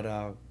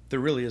 but there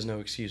really is no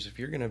excuse. If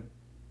you're going to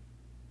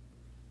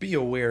be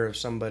aware of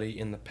somebody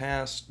in the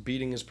past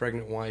beating his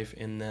pregnant wife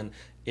and then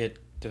it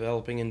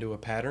developing into a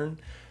pattern,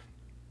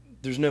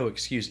 there's no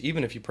excuse.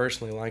 Even if you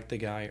personally like the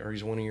guy or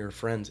he's one of your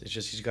friends, it's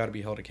just he's got to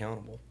be held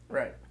accountable.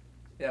 Right.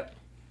 Yep.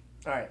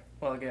 All right.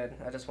 Well, good.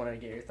 I just wanted to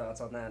get your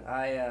thoughts on that.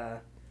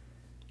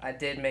 I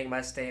did make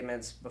my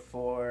statements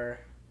before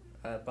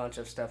a bunch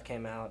of stuff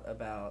came out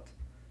about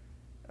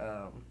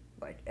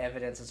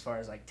evidence as far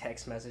as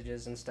text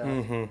messages and stuff.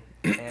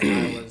 Mm-hmm.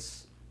 And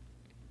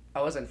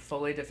I wasn't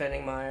fully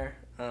defending Meyer,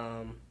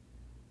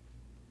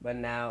 but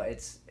now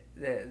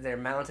they're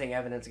mounting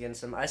evidence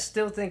against him. I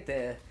still think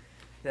the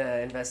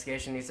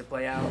investigation needs to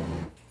play out.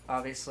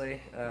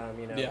 Obviously,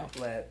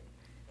 let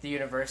the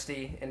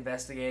university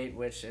investigate,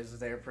 which is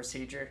their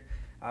procedure.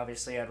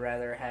 Obviously, I'd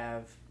rather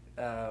have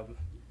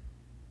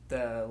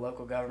the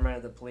local government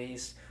or the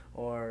police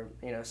or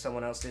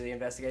someone else do the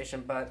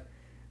investigation, but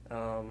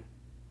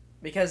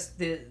because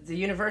the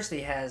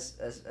university has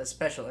a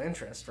special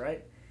interest,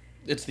 right?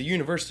 It's the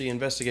university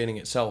investigating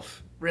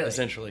itself, really,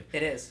 essentially.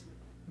 It is,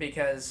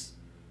 because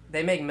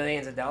they make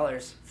millions of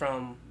dollars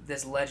from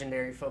this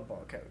legendary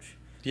football coach.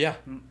 Yeah.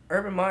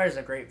 Urban Meyer is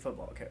a great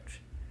football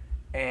coach,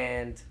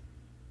 and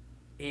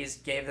he's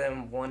gave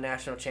them one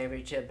national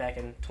championship back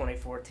in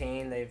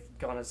 2014. They've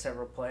gone to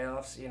several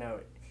playoffs.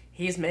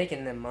 He's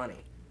making them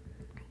money.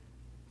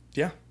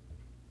 Yeah.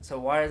 So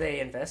why are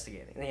they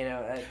investigating?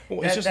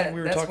 It's just like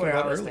we were talking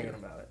about earlier.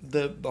 About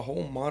it. The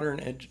whole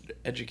modern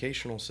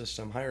educational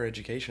system, higher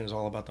education, is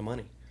all about the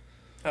money.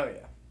 Oh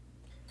yeah,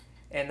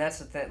 and that's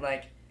the thing.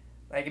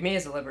 Like me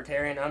as a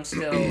libertarian, I'm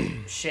still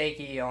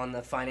shaky on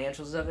the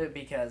financials of it,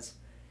 because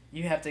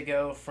you have to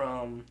go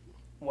from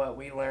what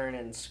we learn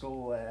in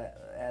school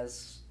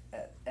as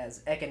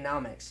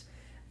economics.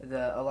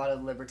 A lot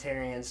of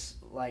libertarians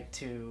like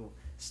to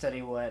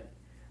study what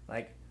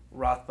like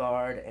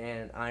Rothbard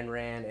and Ayn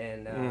Rand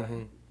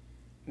and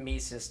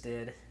Mises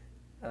did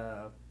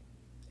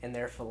in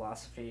their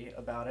philosophy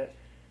about it.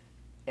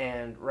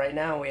 And right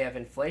now we have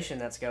inflation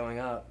that's going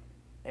up,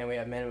 and we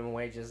have minimum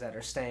wages that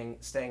are staying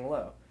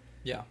low.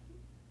 Yeah.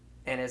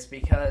 And it's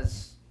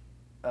because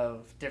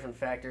of different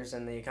factors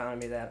in the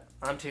economy that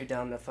I'm too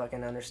dumb to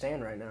fucking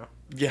understand right now.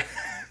 Yeah.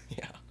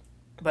 Yeah.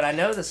 But I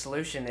know the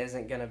solution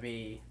isn't going to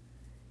be,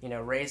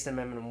 raise the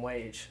minimum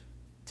wage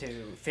to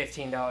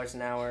 $15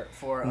 an hour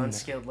for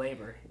unskilled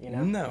labor,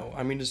 No.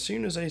 I mean, as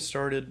soon as they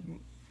started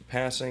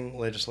passing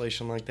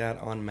legislation like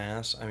that en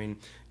masse, I mean,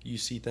 you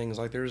see things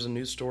like there's a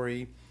news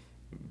story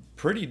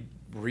pretty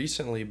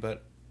recently,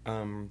 but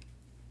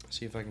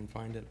see if I can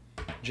find it.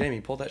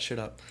 Jamie, pull that shit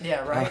up.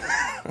 Yeah, right.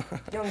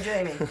 Young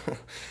Jamie.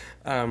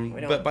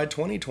 But by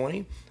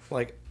 2020,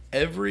 like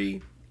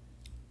every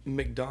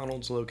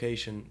McDonald's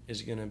location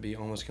is going to be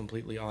almost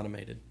completely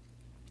automated.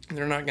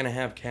 They're not going to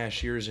have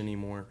cashiers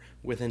anymore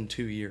within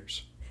 2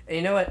 years. And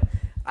you know what?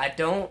 I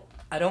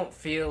don't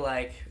feel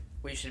like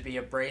we should be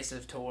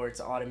abrasive towards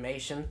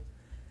automation.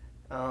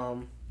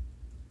 I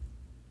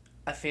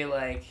feel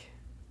like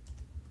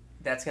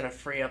that's going to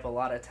free up a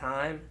lot of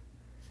time,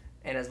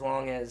 and as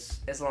long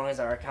as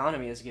our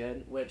economy is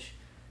good, which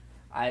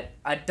I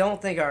don't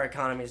think our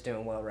economy is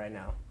doing well right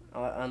now,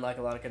 unlike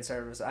a lot of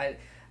conservatives.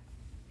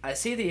 I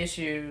see the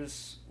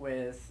issues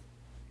with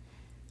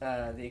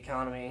the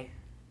economy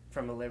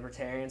from a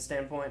libertarian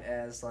standpoint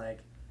as like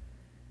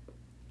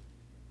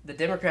the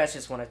Democrats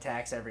just want to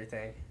tax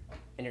everything,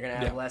 and you're going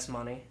to have less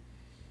money,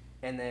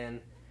 and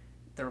then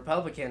the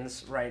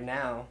Republicans right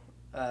now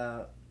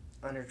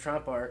under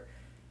Trump are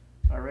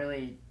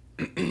really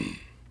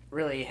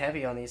really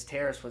heavy on these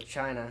tariffs with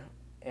China,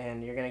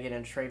 and you're going to get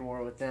in a trade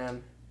war with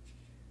them,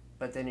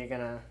 but then you're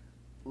going to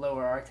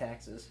lower our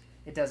taxes.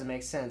 It doesn't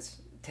make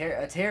sense.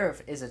 A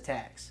tariff is a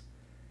tax.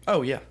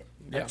 Oh, yeah.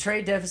 A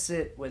trade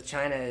deficit with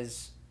China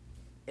is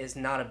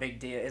not a big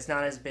deal. It's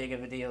not as big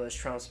of a deal as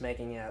Trump's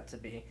making it out to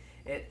be.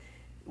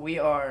 We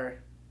are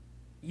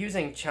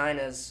using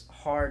China's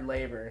hard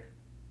labor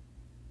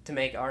to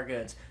make our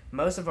goods.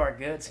 Most of our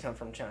goods come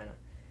from China.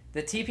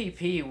 The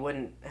TPP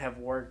wouldn't have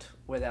worked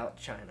without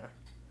China.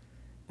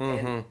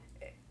 And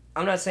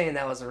I'm not saying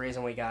that was the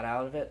reason we got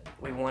out of it.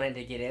 We wanted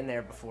to get in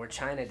there before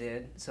China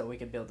did so we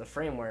could build the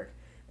framework.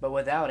 But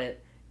without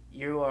it,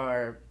 you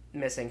are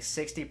missing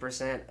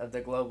 60% of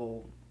the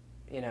global,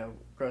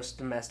 gross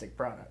domestic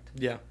product.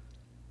 Yeah.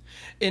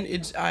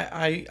 And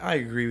I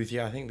agree with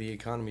you. I think the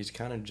economy is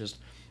kind of just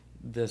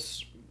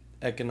this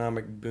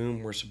economic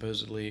boom we're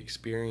supposedly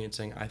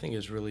experiencing. I think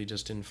is really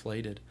just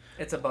inflated.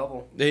 It's a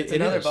bubble. It's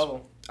another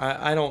bubble.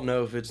 I don't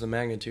know if it's the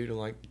magnitude of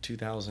like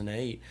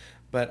 2008,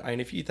 but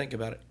if you think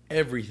about it,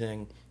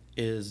 everything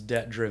is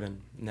debt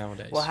driven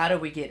nowadays. Well, how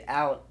did we get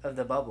out of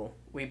the bubble?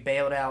 We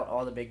bailed out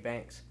all the big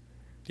banks.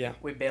 Yeah.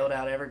 We bailed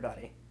out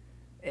everybody.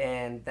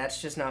 And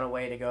that's just not a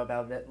way to go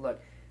about it.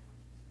 Look,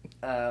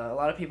 a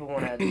lot of people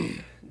want to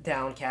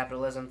down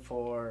capitalism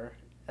for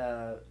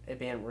it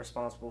being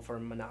responsible for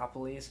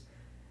monopolies.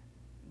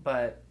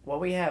 But what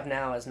we have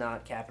now is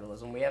not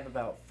capitalism. We have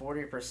about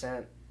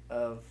 40%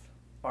 of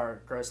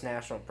our gross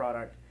national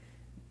product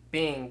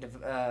being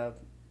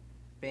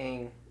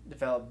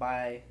developed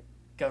by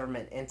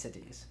government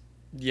entities.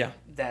 Yeah.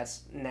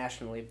 That's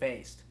nationally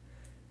based.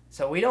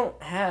 So we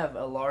don't have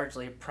a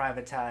largely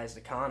privatized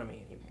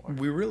economy anymore.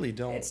 We really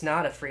don't. It's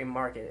not a free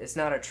market. It's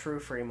not a true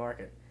free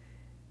market.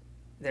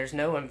 There's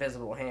no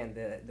invisible hand.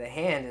 The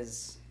hand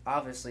is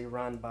obviously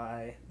run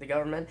by the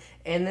government.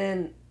 And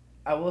then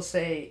I will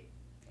say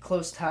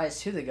close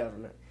ties to the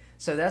government.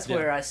 So that's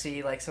where I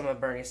see like some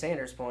of Bernie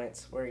Sanders'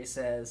 points where he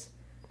says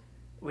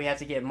we have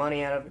to get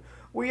money out of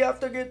we have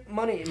to get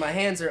money. My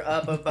hands are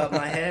up above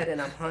my head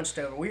and I'm hunched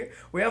over.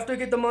 We have to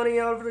get the money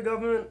out of the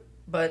government,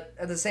 but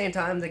at the same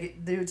time, the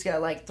dude's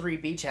got like 3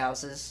 beach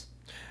houses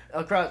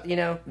across.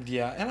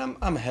 Yeah, and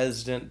I'm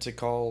hesitant to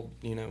call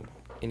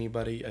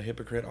anybody a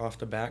hypocrite off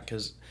the bat,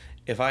 because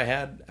if I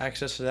had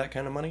access to that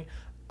kind of money,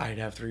 I'd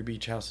have 3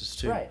 beach houses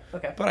too. Right.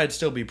 Okay. But I'd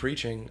still be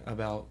preaching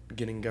about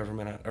getting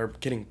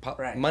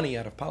Right. money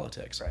out of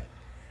politics. Right.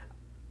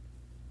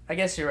 I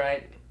guess you're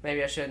right.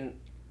 Maybe I shouldn't.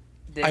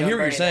 I hear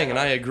what you're saying, and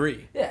I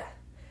agree. Yeah.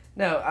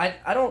 No,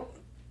 I don't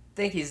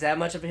think he's that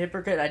much of a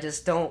hypocrite. I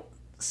just don't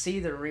see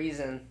the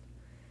reason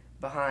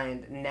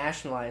behind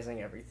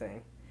nationalizing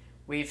everything.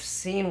 We've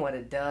seen what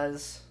it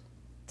does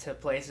to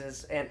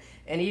places, and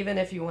even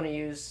if you want to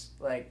use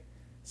like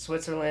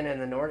Switzerland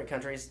and the Nordic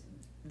countries,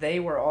 they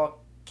were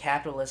all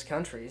capitalist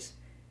countries,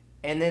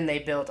 and then they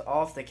built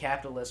off the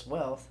capitalist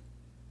wealth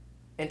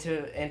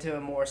into a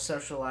more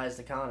socialized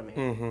economy.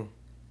 Mm-hmm.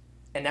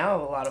 And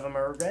now a lot of them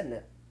are regretting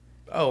it.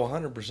 Oh,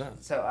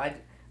 100%. So I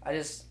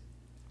just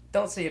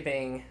don't see it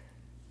being.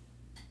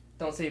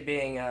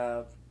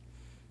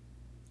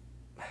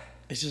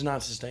 It's just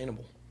not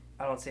sustainable.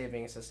 I don't see it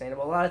being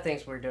sustainable. A lot of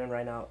things we're doing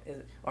right now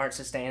aren't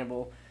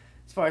sustainable,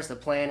 as far as the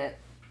planet,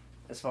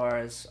 as far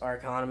as our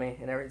economy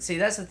and everything. See,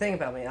 that's the thing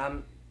about me.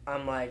 I'm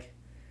like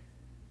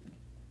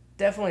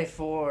definitely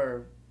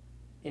for,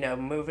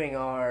 moving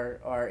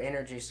our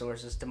energy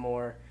sources to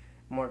more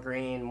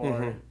green,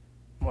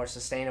 more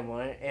sustainable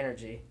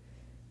energy,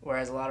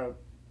 whereas a lot of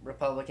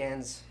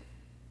Republicans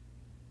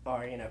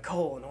are,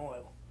 coal and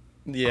oil.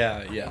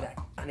 Yeah,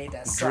 I need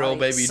that drill,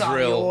 baby,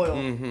 drill. Oil.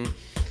 Mm-hmm.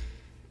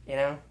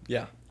 Yeah.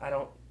 I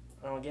don't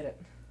get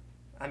it.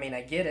 I mean,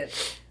 I get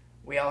it.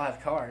 We all have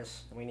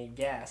cars and we need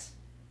gas.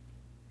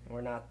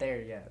 We're not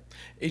there yet.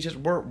 It's just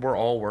we're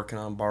all working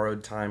on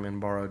borrowed time and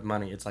borrowed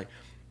money. It's like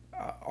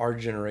our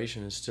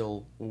generation is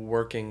still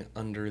working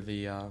under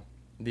the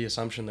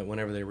assumption that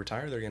whenever they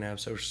retire, they're going to have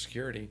Social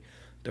Security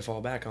to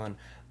fall back on.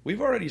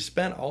 We've already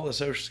spent all the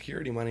Social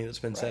Security money that's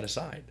been set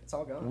aside. It's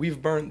all gone.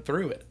 We've burned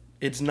through it.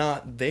 It's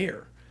not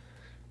there.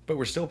 But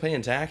we're still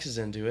paying taxes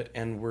into it,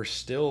 and we're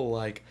still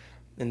like,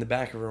 in the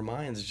back of our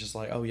minds, it's just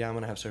like, oh yeah, I'm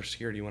going to have Social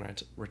Security when I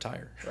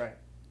retire. Right.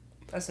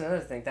 That's another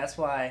thing. That's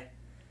why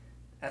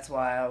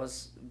I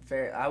was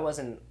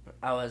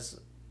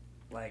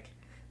like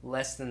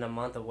less than a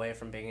month away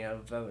from being able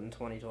to vote in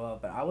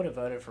 2012, but I would have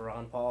voted for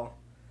Ron Paul.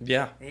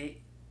 Yeah.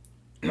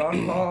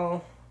 Ron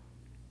Paul,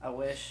 I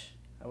wish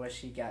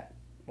he got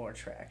more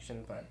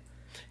traction, but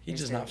he's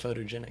just not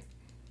photogenic.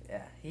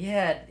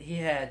 Yeah, he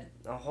had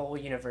a whole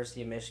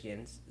University of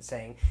Michigan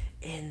saying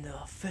in the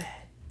Fed.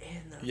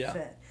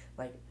 Fed.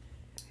 Like,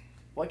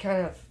 what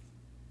kind of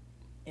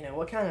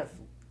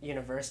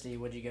university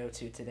would you go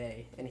to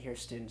today and hear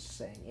students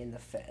saying in the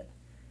Fed?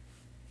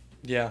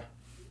 Yeah.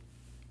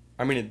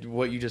 I mean,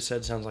 what you just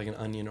said sounds like an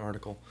Onion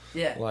article.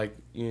 Yeah. Like,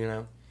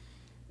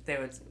 They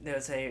would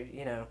say,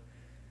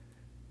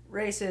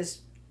 racist,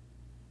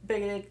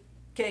 bigoted,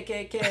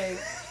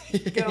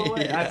 KKK, go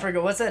away. Yeah. I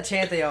forget, what's that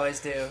chant they always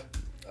do?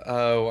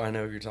 Oh, I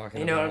know what you're talking about.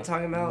 You know what I'm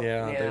talking about?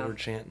 Yeah, they were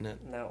chanting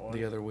it that one.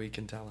 The other week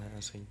in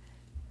Tallahassee.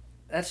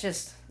 That's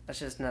just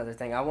another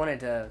thing. I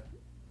wanted to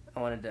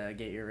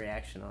get your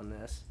reaction on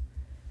this,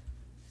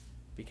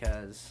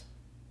 because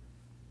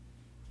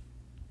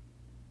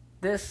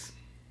this,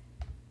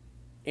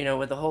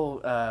 with the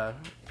whole,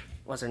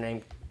 what's her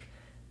name?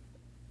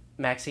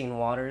 Maxine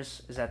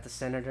Waters, is that the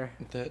senator?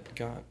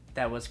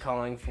 That was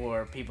calling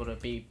for people to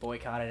be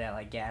boycotted at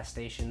like gas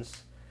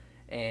stations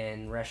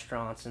and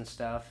restaurants and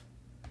stuff.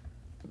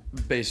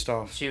 Based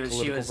off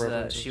political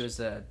preferences. She was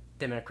the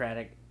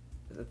Democratic,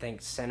 I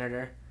think,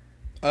 senator.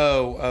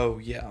 Oh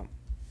yeah.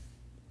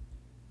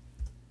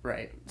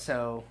 Right.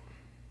 So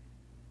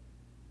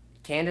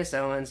Candace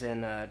Owens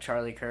and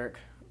Charlie Kirk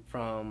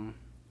from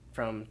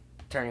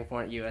Turning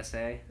Point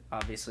USA,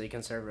 obviously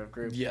conservative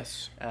group.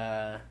 Yes.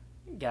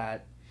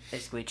 Got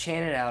basically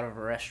chanted out of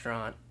a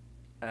restaurant.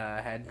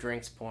 Had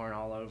drinks pouring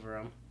all over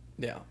them.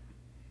 Yeah.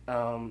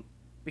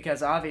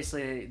 Because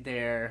obviously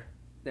they're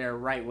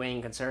right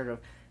wing conservative.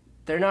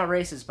 They're not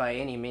racist by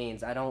any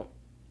means. I don't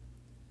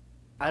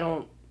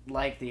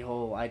like the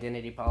whole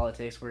identity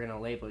politics. We're gonna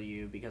label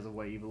you because of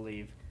what you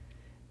believe.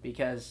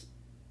 Because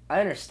I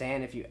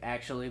understand if you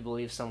actually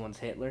believe someone's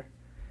Hitler,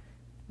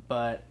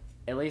 but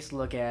at least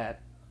look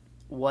at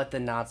what the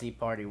Nazi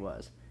Party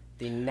was.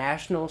 The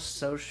National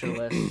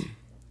Socialists,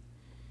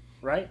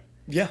 right?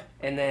 Yeah.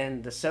 And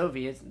then the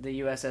Soviets,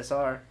 the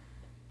USSR,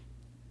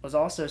 was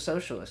also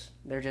socialist.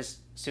 They're just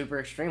super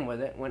extreme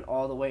with it, went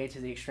all the way to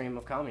the extreme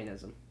of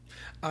communism.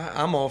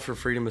 I'm all for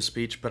freedom of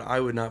speech, but I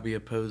would not be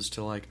opposed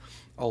to like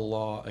a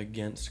law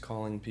against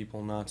calling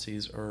people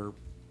Nazis or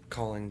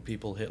calling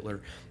people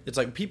Hitler. It's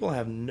like people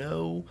have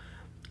no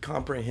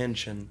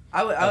comprehension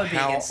of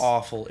how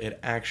awful it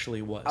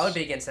actually was. I would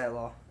be against that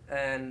law.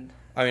 And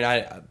I mean,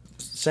 I'm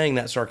saying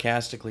that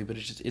sarcastically, but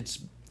it's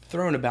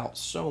thrown about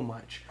so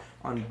much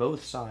on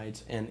both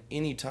sides, and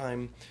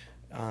anytime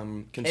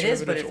conservatives... It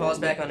is, but it falls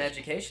back on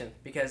education,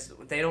 because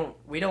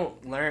we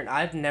don't learn...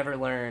 I've never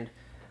learned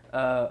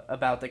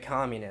about the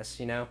communists.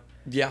 You know,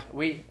 Yeah.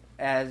 we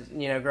as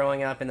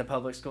growing up in the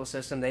public school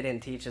system, they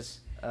didn't teach us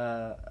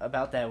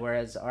about that,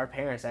 whereas our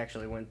parents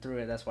actually went through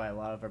it. That's why a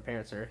lot of our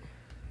parents are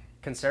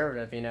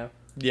conservative. You know,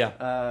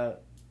 Yeah.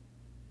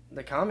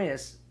 the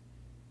communists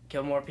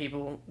killed more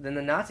people than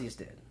the Nazis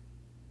did.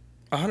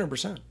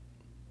 100%.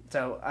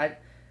 So I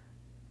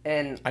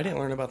didn't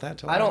learn about that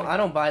till I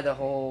don't buy the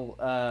whole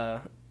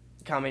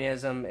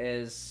communism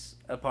is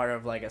a part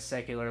of like a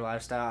secular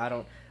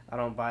lifestyle. I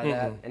don't buy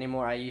that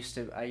anymore. I used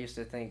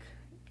to think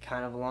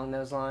kind of along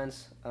those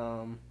lines.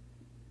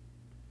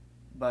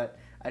 But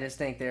I just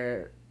think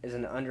there is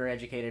an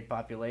undereducated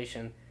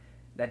population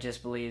that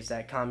just believes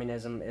that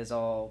communism is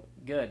all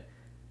good.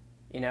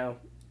 You know,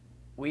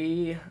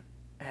 we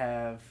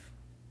have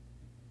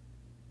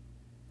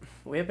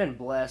been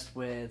blessed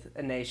with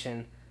a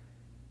nation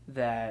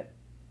that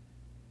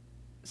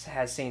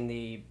has seen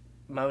the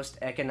most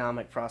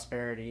economic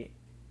prosperity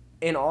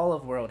in all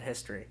of world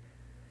history.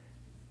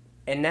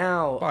 And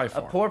now By a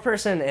far. poor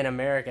person in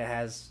America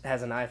has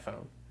an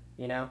iPhone,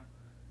 you know?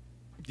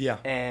 Yeah.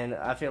 And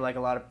I feel like a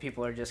lot of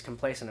people are just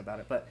complacent about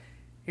it. But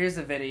here's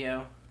the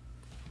video.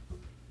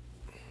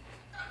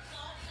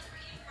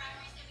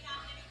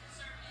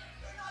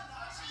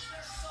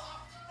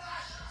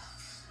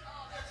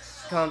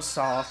 Call them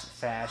soft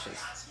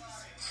fascists.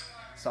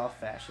 Soft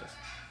fascists.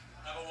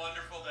 Have a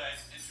wonderful day.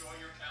 Enjoy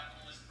your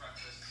capitalist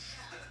breakfast.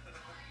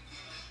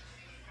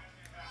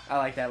 I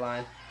like that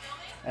line.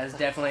 That is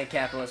definitely a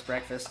capitalist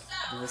breakfast.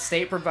 Does the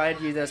state provide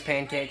you those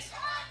pancakes?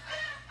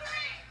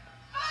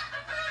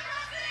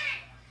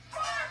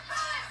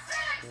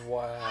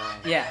 Wow.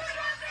 Yeah.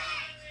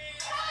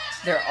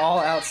 They're all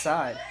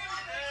outside.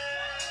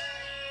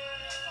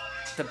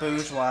 The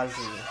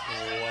bourgeoisie.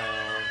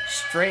 Wow.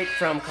 Straight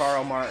from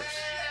Karl Marx.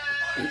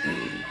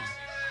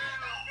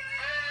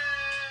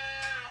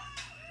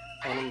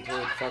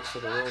 Unemployed fucks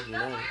of the world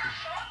unite.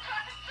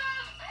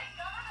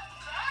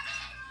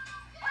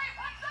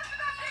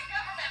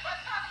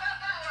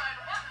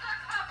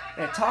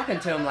 They're talking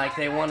to him like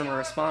they want him to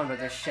respond, but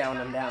they're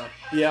shouting him down.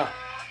 Yeah.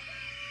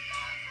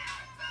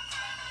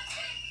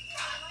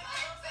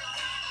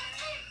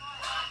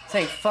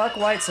 Saying fuck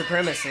white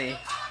supremacy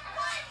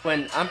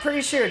when I'm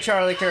pretty sure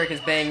Charlie Kirk is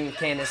banging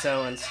Candace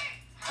Owens.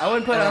 I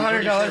wouldn't put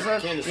 $100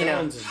 on, Candace you know.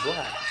 Owens is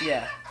black.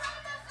 Yeah.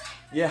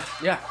 Yeah.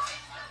 Yeah.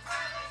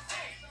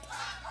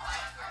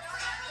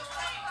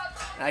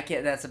 I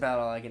can't. That's about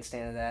all I can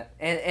stand of that.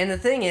 And the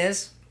thing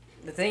is,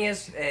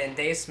 and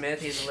Dave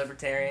Smith, he's a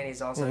libertarian.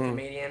 He's also a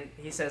comedian.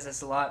 He says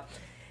this a lot.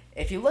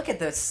 If you look at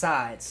the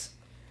sides,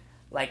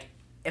 like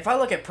if I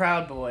look at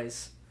Proud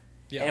Boys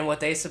Yeah. and what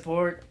they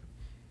support,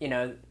 you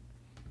know,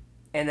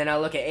 and then I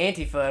look at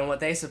Antifa and what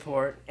they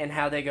support and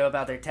how they go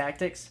about their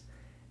tactics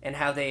and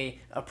how they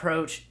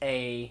approach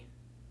a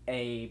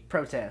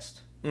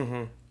protest.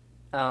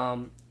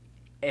 Mm-hmm.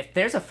 If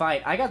there's a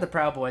fight, I got the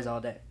Proud Boys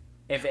all day.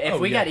 If Oh,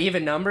 we yeah. got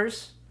even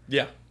numbers,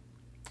 Yeah.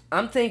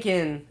 I'm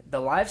thinking the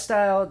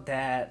lifestyle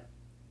that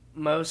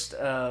most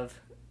of,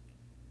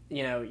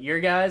 your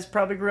guys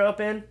probably grew up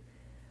in,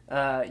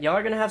 y'all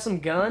are going to have some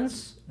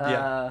guns.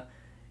 Yeah.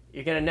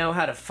 You're going to know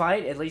how to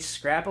fight, at least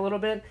scrap a little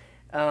bit.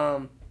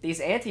 These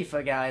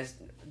Antifa guys,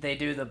 they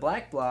do the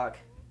black bloc,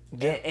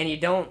 Yeah. and you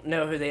don't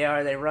know who they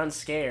are. They run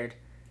scared.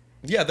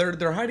 Yeah,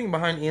 they're hiding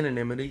behind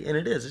anonymity, and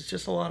it's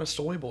just a lot of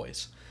soy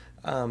boys.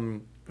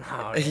 Oh,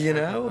 yeah. You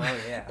know? Oh,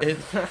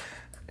 yeah.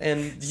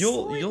 And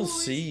you'll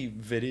see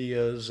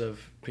videos of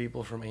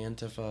people from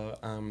Antifa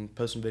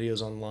posting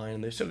videos online,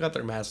 and they've still got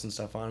their masks and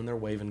stuff on, and they're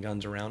waving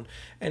guns around.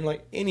 And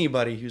like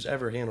anybody who's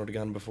ever handled a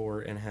gun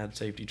before and had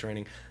safety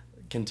training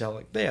can tell,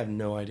 like they have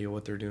no idea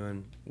what they're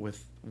doing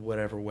with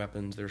whatever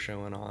weapons they're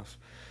showing off.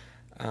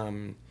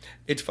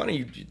 It's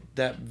funny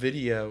that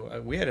video.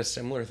 We had a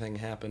similar thing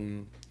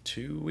happen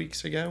 2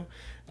 weeks ago.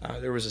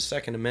 There was a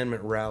Second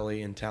Amendment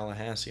rally in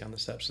Tallahassee on the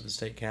steps of the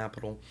state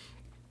capitol.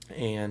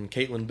 And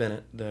Caitlin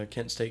Bennett, the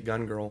Kent State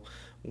gun girl,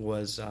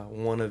 was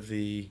one of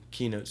the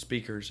keynote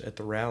speakers at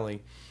the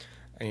rally.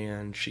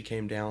 And she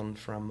came down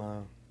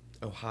from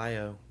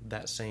Ohio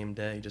that same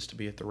day just to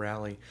be at the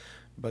rally.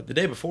 But the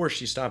day before,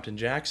 she stopped in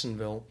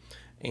Jacksonville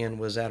and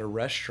was at a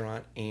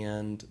restaurant.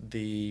 And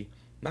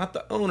not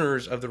the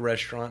owners of the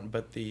restaurant,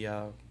 but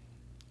the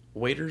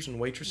waiters and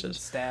waitresses.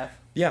 Staff.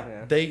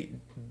 Yeah. They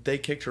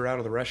kicked her out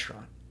of the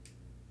restaurant.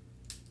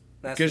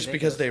 That's Just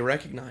because ridiculous. they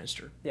recognized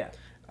her. Yeah.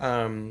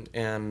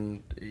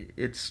 And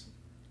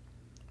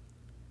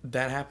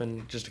that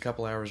happened just a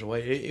couple hours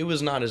away. It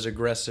was not as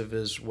aggressive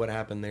as what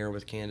happened there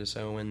with Candace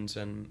Owens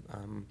and,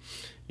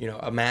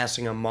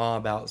 amassing a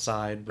mob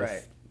outside. With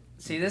Right.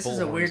 See, this is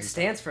a bullhorns weird and stuff.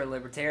 stance for a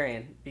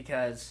libertarian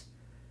because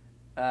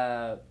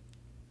I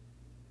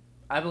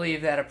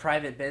believe that a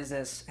private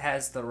business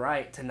has the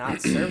right to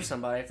not serve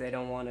somebody if they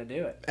don't want to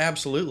do it.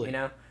 Absolutely.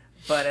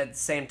 But at the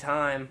same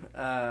time,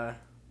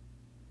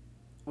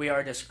 we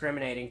are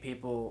discriminating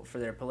people for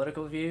their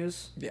political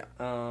views. Yeah.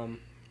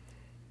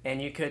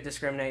 And you could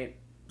discriminate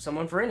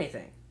someone for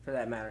anything, for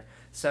that matter.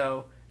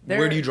 So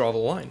Where do you draw the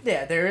line?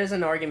 Yeah, there is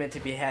an argument to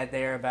be had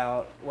there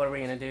about what are we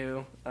going to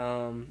do,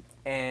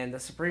 and the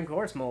Supreme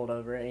Court's mulled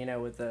over it,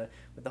 with the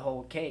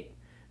whole cake,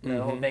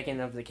 the whole baking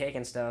of the cake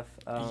and stuff.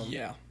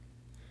 Yeah.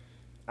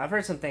 I've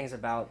heard some things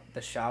about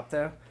the shop,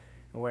 though,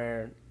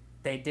 where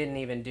they didn't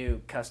even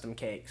do custom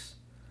cakes.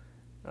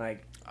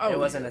 Like, it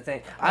wasn't a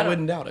thing. I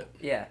wouldn't doubt it.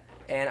 Yeah,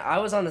 and I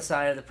was on the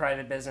side of the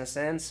private business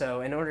end, so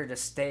in order to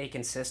stay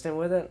consistent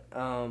with it,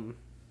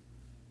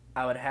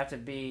 I would have to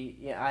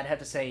I'd have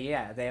to say,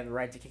 they have the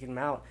right to kick them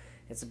out.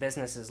 It's a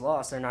business's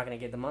loss. They're not going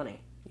to get the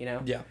money,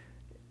 Yeah.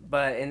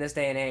 But in this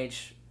day and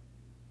age,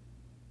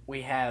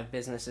 we have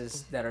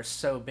businesses that are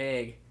so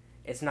big,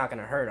 it's not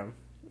going to hurt them.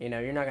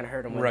 You're not going to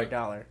hurt them with Right. a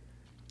dollar.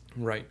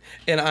 Right.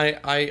 And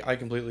I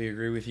completely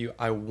agree with you.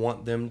 I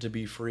want them to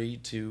be free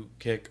to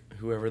kick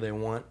whoever they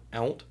want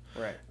out.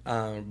 Right.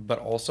 But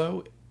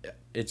also,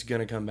 it's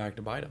going to come back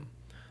to bite them.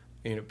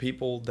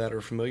 People that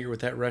are familiar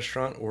with that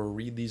restaurant or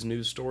read these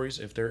news stories,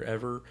 if they're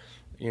ever,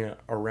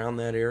 around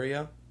that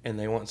area and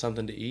they want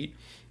something to eat,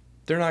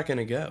 they're not going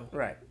to go.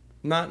 Right.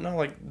 Not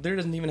like there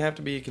doesn't even have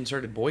to be a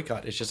concerted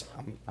boycott. It's just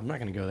I'm not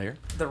going to go there.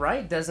 The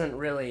right doesn't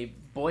really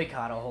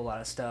boycott a whole lot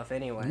of stuff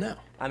anyway. No.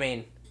 I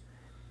mean,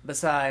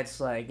 besides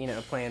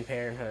Planned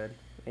Parenthood,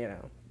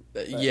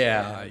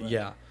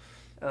 Yeah.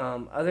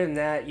 Other than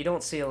that, you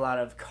don't see a lot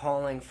of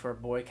calling for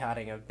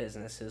boycotting of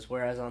businesses.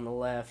 Whereas on the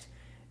left,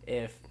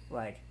 if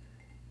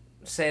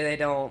say they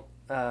don't,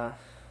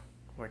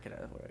 what could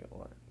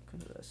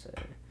I say?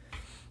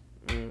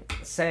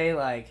 Say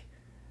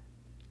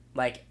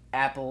like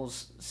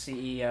Apple's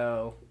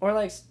CEO,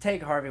 or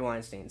take Harvey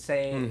Weinstein.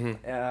 Say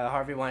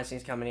Harvey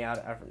Weinstein's company out.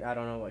 I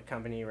don't know what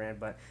company he ran,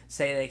 but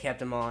say they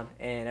kept him on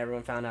and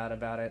everyone found out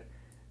about it.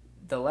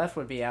 The left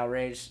would be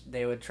outraged.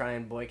 They would try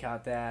and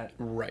boycott that.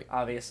 Right.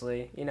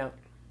 Obviously,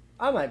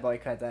 I might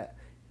boycott that.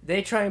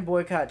 They try and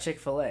boycott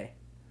Chick-fil-A.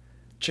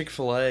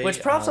 Chick-fil-A.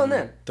 Which props on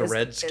them. The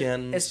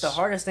Redskins. It's the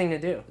hardest thing to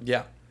do.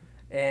 Yeah.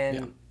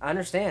 And I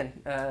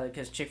understand,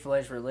 because Chick-fil-A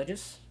is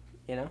religious,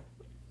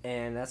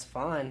 and that's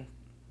fine,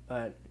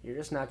 but you're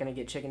just not going to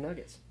get chicken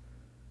nuggets.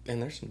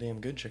 And there's some damn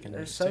good chicken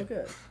They're nuggets, so too.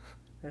 good.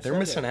 They're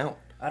missing out.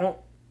 I don't...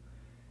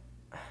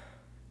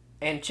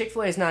 And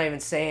Chick-fil-A is not even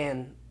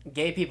saying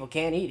gay people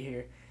can't eat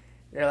here.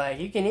 They're like,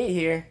 you can eat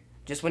here,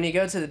 just when you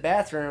go to the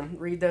bathroom,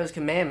 read those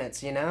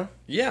commandments,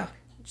 Yeah.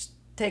 Just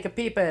take a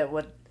peep at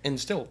what... And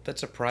still,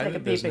 that's a Take private a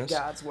peep business. at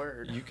God's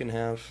word. You can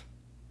have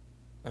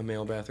a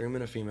male bathroom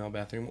and a female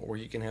bathroom, or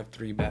you can have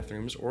 3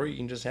 bathrooms, or you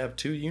can just have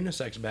 2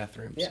 unisex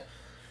bathrooms. Yeah.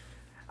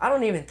 I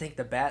don't even think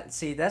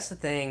See, that's the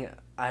thing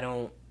I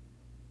don't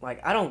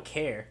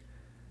care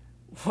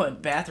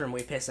what bathroom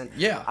we piss in.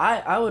 Yeah.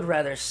 I would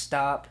rather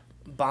stop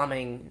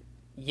bombing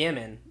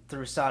Yemen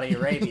through Saudi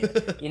Arabia.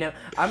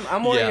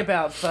 I'm worried Yeah.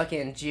 about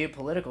fucking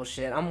geopolitical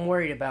shit. I'm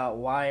worried about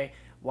why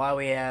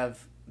we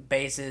have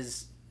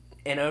bases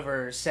in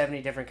over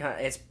 70 different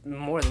countries. It's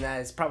more than that.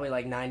 It's probably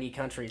 90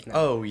 countries now.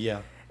 Oh,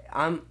 yeah.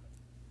 I'm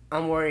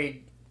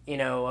worried,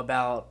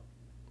 about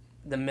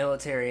the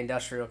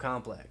military-industrial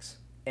complex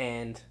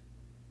and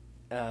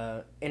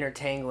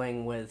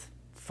intertangling with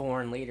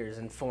foreign leaders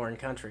in foreign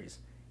countries.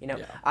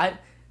 Yeah.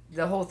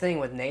 The whole thing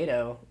with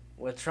NATO,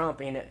 with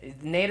Trump,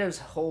 NATO's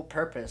whole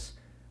purpose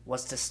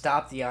was to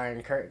stop the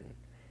Iron Curtain.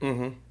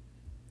 Mm-hmm.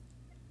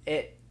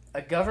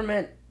 A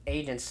government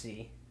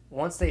agency,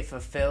 once they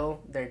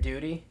fulfill their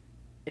duty,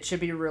 it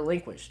should be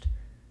relinquished.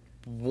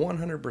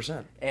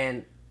 100%.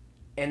 And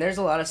there's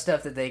a lot of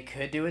stuff that they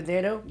could do with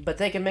NATO, but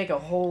they can make a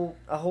whole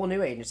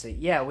new agency.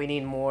 Yeah, we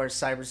need more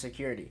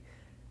cybersecurity.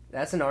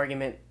 That's an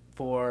argument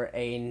for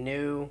a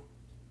new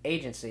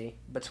agency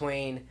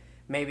between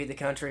maybe the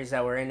countries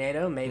that were in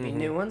NATO, maybe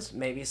new ones,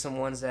 maybe some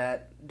ones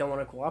that don't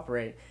want to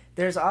cooperate.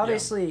 There's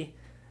obviously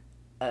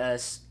a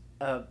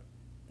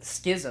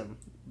schism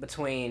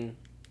between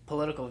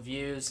political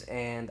views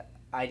and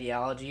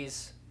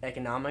ideologies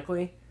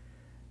economically.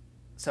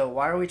 So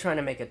why are we trying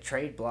to make a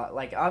trade block?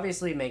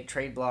 Obviously make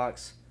trade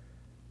blocks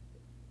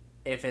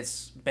if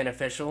it's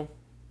beneficial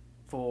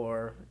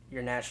for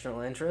your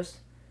national interest.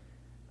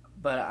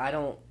 But I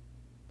don't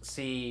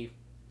see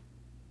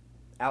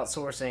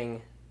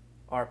outsourcing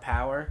our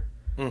power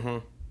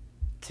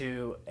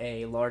to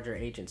a larger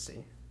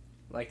agency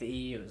like the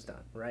EU has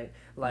done, right?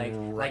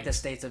 Like the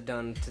states have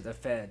done to the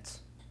feds.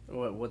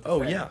 With the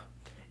Fed,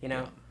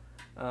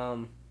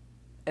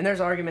 and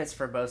there's arguments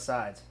for both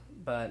sides,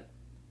 but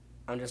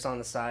I'm just on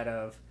the side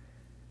of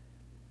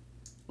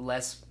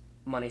less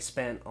money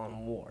spent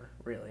on war,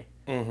 really.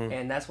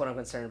 And that's what I'm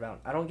concerned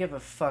about. I don't give a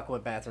fuck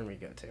what bathroom you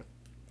go to.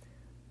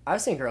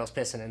 I've seen girls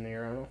pissing in the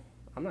urinal.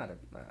 I'm not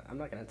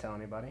going to tell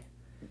anybody.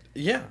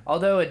 Yeah.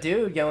 Although a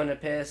dude going to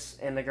piss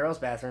in the girls'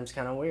 bathroom's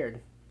kind of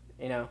weird.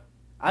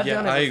 I've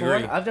done it I before.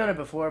 agree. I've done it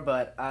before,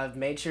 but I've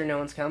made sure no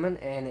one's coming,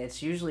 and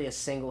it's usually a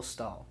single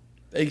stall.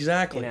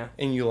 Exactly.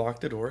 And you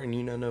lock the door,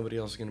 and nobody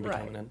else is going to be Right.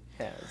 coming in.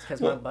 Yeah, it's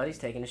because my buddy's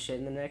taking a shit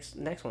in the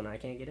next one. I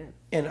can't get in.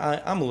 And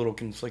I'm a little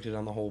conflicted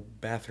on the whole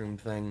bathroom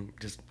thing,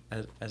 just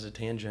as a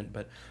tangent.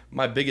 But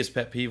my biggest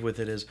pet peeve with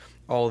it is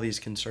all these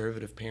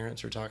conservative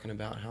parents are talking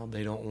about how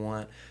they don't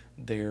want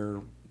their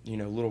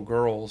little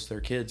girls,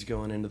 their kids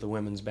going into the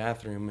women's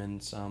bathroom,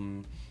 and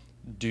some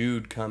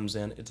dude comes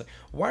in. It's like,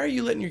 why are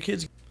you letting your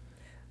kids?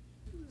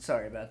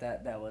 Sorry about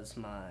that. That was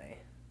my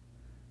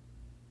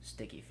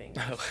sticky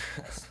fingers.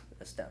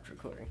 I stopped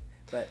recording.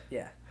 But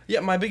yeah.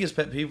 Yeah, my biggest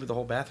pet peeve with the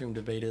whole bathroom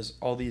debate is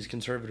all these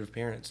conservative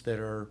parents that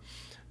are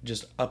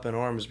just up in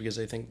arms because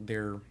they think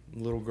their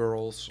little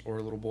girls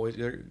or little boys,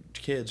 their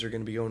kids are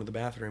going to be going to the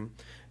bathroom,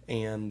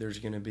 and there's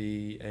going to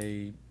be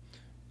a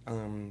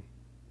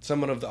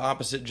someone of the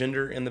opposite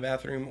gender in the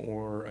bathroom,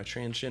 or a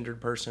transgendered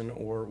person,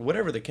 or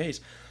whatever the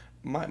case.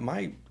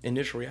 My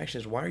initial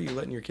reaction is, why are you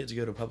letting your kids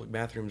go to public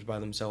bathrooms by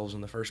themselves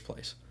in the first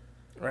place?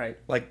 Right.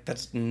 Like,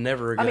 that's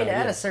never a good idea.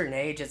 At a certain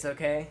age, it's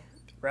okay,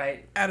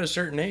 right? At a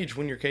certain age,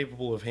 when you're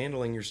capable of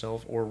handling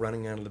yourself, or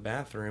running out of the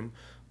bathroom,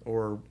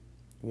 or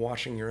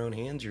washing your own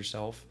hands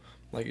yourself,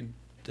 like,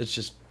 it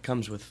just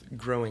comes with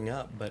growing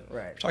up. But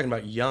right. We're talking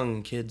about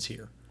young kids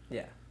here.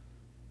 Yeah.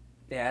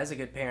 Yeah, as a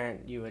good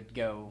parent, you would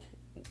go,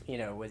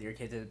 with your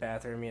kid to the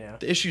bathroom,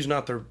 The issue's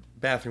not the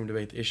bathroom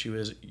debate. The issue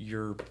is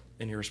you're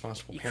an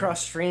irresponsible parent. You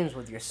cross streams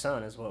with your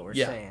son is what we're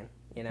saying.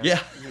 Yeah. You're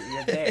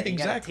there. You Exactly.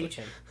 gotta teach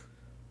him.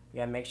 You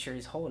gotta make sure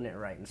he's holding it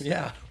right and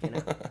stuff.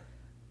 Yeah.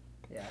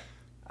 Yeah.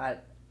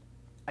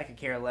 I could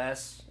care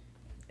less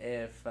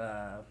if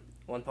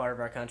one part of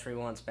our country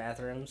wants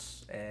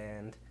bathrooms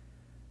and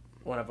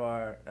one of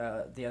our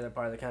the other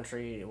part of the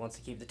country wants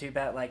to keep the two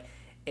Like,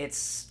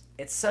 it's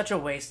such a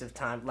waste of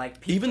time.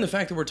 Like, people, even the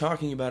fact that we're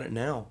talking about it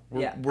now,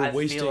 we're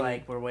wasting, feel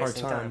like we're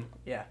wasting our time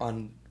Yeah.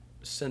 on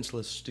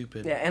senseless,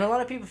 stupid. Yeah, and a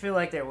lot of people feel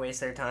like they waste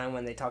their time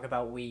when they talk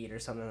about weed or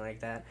something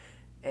like that.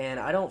 And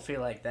I don't feel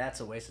like that's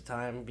a waste of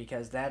time,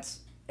 because that's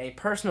a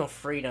personal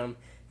freedom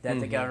that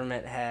the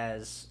government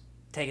has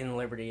taken the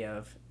liberty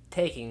of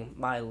taking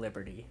my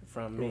liberty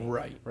from me.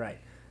 Right. Right.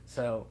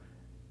 So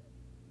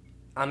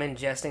I'm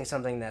ingesting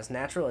something that's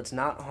natural. It's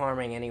not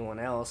harming anyone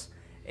else.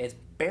 It's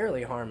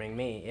barely harming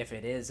me, if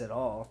it is at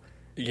all.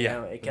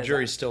 Yeah, the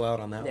jury's still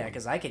out on that one. Yeah,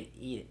 because I could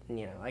eat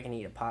it. I can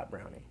eat a pot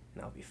brownie,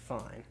 and I'll be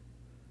fine.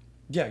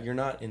 Yeah, you're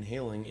not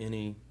inhaling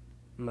any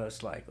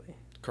Most likely.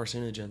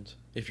 carcinogens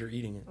if you're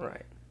eating it.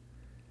 Right.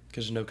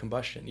 Because there's no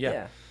combustion.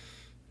 Yeah.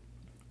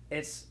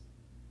 It's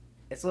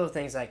little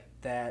things like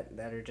that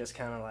are just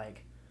kind of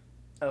like,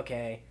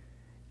 okay,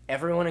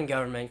 everyone in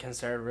government,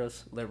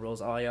 conservatives,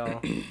 liberals, all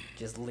y'all,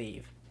 just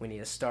leave. We need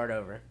to start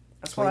over.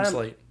 That's why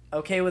I'm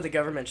okay with the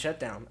government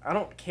shutdown. I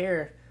don't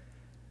care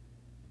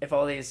if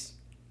all these,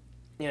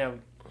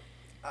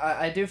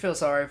 I do feel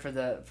sorry for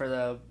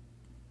the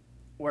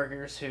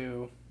workers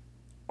who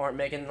aren't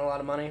making a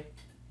lot of money,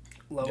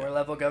 lower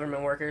level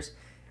government workers,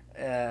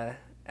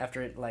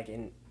 after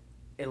an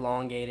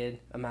elongated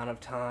amount of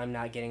time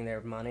not getting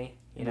their money,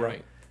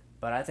 Right.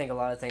 But I think a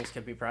lot of things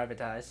could be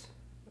privatized.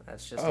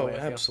 That's just the way I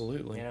feel,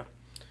 absolutely.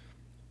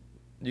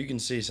 You can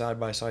see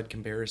side-by-side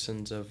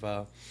comparisons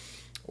of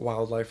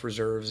wildlife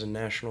reserves and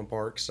national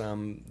parks,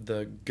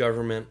 the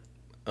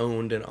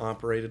government-owned and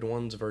operated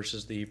ones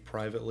versus the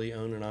privately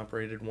owned and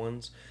operated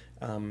ones.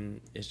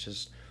 It's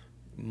just,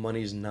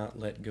 money's not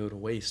let go to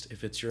waste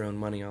if it's your own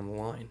money on the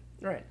line.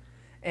 Right.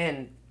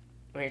 And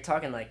when you're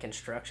talking like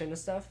construction and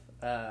stuff,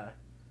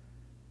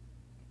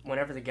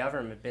 whenever the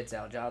government bids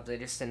out jobs, they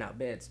just send out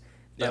bids.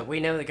 But we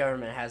know the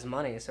government has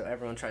money, so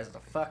everyone tries to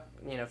fuck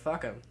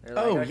them. They're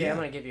like, I'm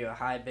going to give you a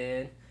high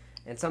bid.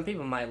 And some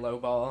people might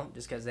lowball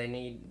just because they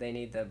need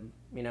the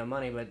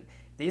money. But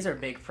these are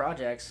big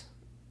projects,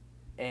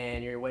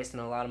 and you're wasting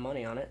a lot of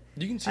money on it.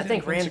 You can see I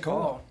think Rand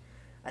Paul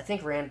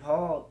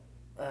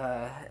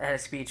had a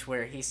speech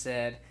where he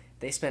said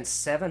they spent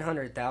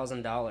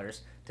 $700,000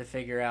 to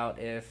figure out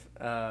if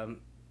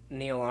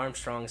Neil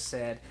Armstrong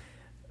said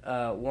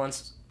one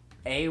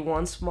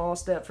small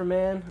step for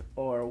man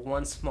or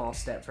one small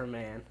step for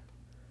man.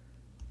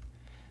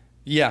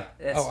 Yeah.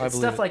 It's I believe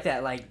stuff it. like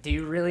that. Like, do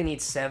you really need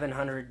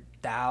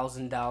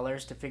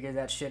 $700,000 to figure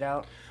that shit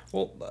out?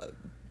 Well,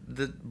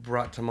 that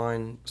brought to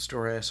mind a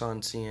story I saw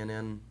on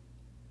CNN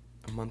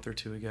a month or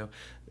two ago.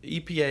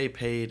 The EPA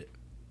paid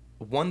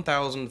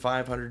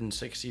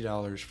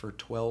 $1,560 for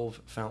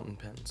 12 fountain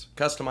pens,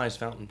 customized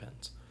fountain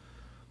pens.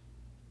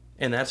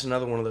 And that's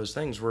another one of those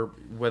things where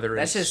whether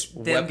That's it's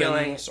just them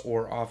weapons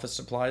or office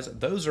supplies,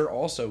 those are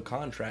also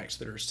contracts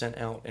that are sent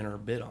out and are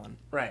bid on.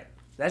 Right.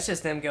 That's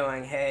just them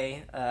going,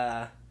 hey,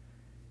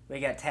 we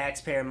got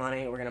taxpayer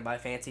money, we're going to buy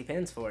fancy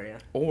pens for you.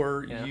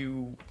 Or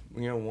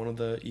one of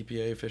the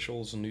EPA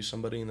officials knew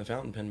somebody in the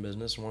fountain pen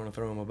business and wanted to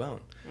throw him a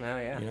bone. Oh,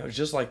 yeah. It's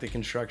just like the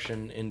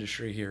construction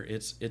industry here.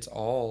 It's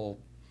all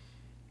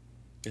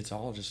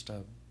just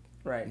a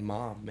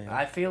mob, man.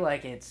 I feel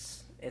like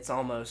it's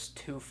almost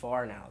too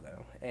far now,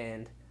 though,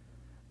 and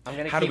I'm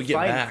gonna How do keep we get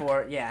fighting back?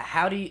 for it. Yeah,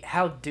 how do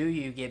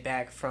you get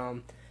back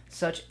from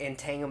such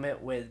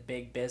entanglement with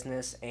big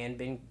business and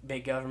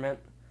big government?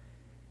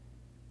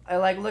 I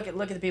look at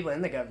the people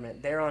in the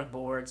government. They're on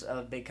boards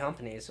of big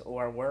companies,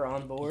 or we're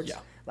on boards. Yeah.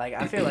 Like,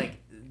 I feel like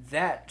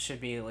that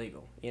should be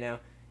illegal. You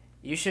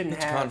shouldn't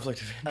It's a have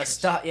conflict of a interest.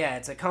 stock. Yeah,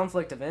 it's a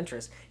conflict of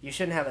interest. You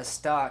shouldn't have a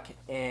stock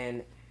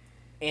in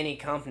any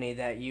company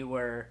that you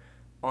were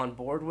on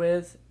board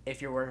with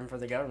if you're working for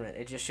the government.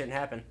 It just shouldn't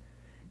happen.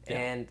 Yeah.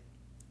 And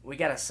we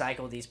got to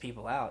cycle these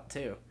people out,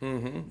 too.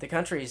 Mm-hmm. The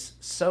country's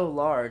so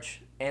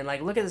large, and,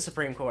 like, look at the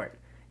Supreme Court.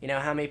 You know,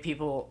 how many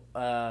people,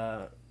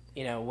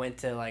 went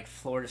to, like,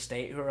 Florida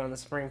State who are on the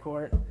Supreme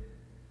Court?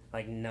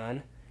 Like,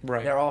 none.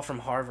 Right. They're all from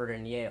Harvard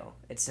and Yale.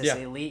 It's this Yeah.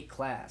 elite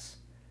class.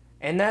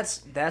 And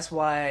that's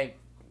why,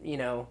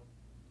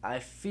 I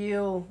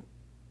feel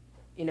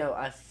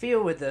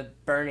with the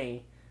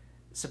Bernie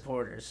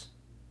supporters.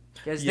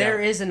 Because Yeah.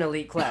 there is an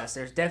elite class.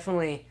 There's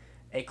definitely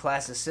a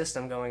classist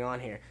system going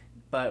on here.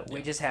 But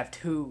we just have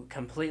two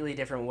completely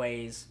different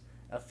ways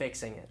of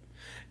fixing it.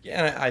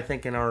 Yeah, and I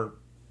think in our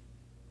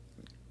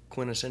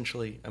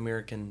quintessentially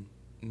American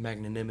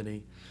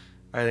magnanimity,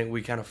 I think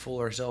we kind of fool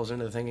ourselves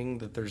into thinking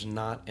that there's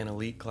not an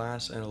elite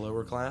class and a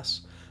lower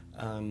class,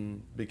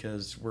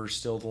 because we're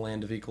still the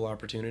land of equal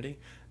opportunity.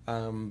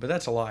 But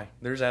that's a lie.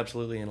 There's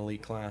absolutely an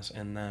elite class,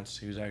 and that's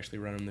who's actually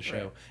running the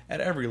show Right. at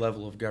every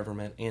level of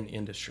government and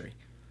industry.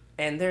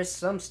 And there's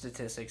some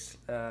statistics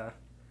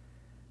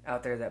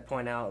out there that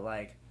point out,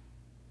 like,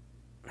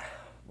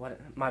 what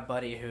my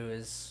buddy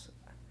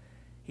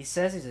he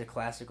says he's a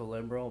classical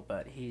liberal,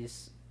 but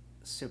he's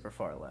super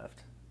far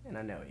left, and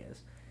I know he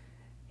is.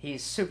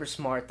 He's super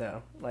smart,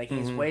 though. Like,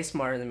 he's way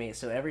smarter than me,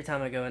 so every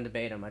time I go and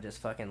debate him, I just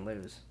fucking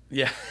lose.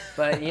 Yeah.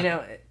 But,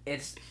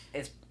 it's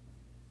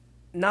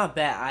not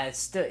bad.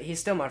 He's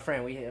still my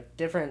friend. We have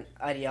different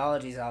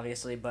ideologies,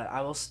 obviously, but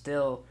I will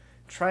still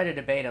try to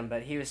debate him.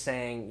 But he was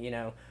saying,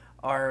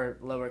 our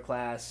lower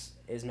class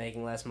is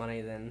making less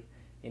money than,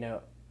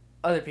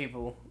 other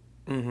people,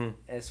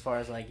 as far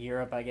as, like,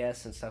 Europe, I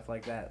guess, and stuff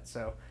like that.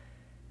 So,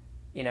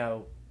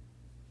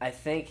 I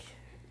think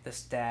the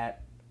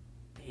stat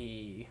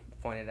he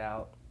pointed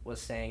out was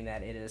saying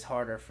that it is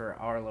harder for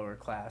our lower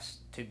class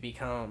to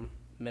become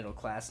middle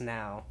class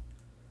now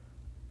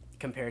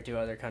compared to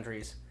other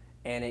countries.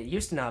 And it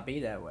used to not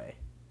be that way.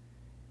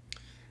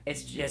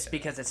 It's just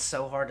because it's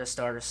so hard to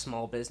start a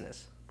small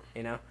business,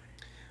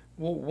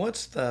 Well,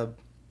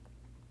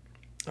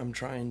 I'm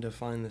trying to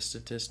find the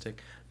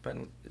statistic, but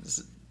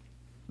it's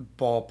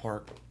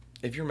ballpark.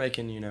 If you're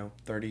making,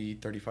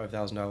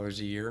 $35,000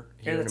 a year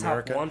here You're in the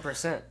America, top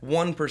 1%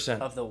 1%.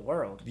 of the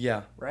world,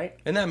 Yeah. right?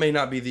 And that may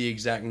not be the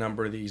exact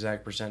number, the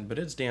exact percent, but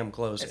it's damn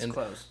close. It's and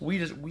close.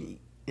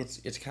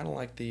 It's kind of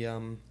like the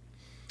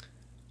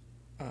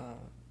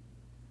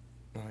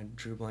I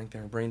drew a blank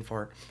there, brain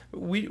fart.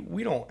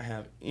 We don't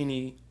have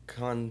any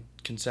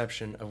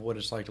conception of what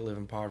it's like to live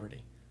in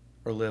poverty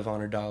or live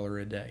on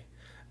 $1 a day.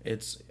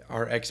 It's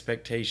our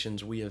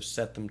expectations. We have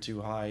set them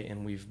too high,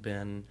 and we've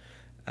been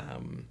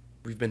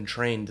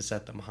trained to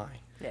set them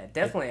high. Yeah,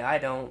 definitely I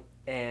don't,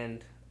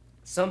 and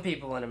some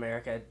people in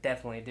America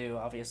definitely do,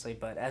 obviously,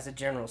 but as a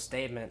general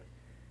statement,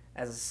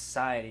 as a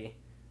society,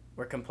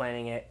 we're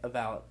complaining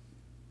about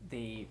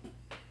the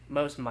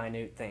most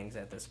minute things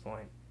at this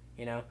point,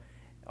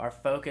 Our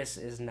focus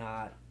is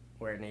not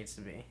where it needs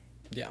to be.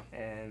 Yeah.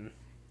 And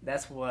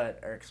that's what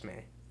irks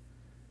me.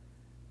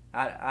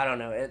 I don't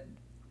know.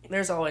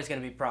 There's always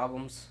going to be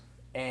problems,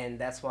 and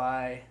that's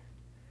why,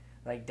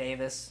 like,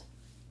 Davis,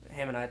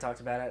 him and I talked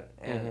about it,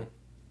 and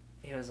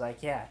he was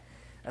like, yeah,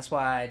 that's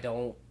why I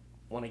don't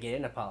want to get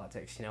into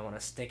politics, I want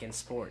to stick in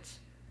sports.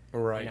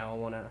 Right.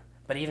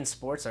 But even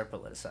sports are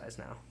politicized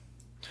now.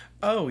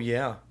 Oh,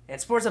 yeah.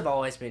 And sports have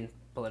always been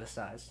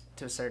politicized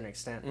to a certain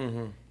extent,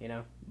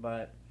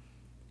 but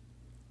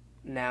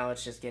now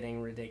it's just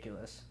getting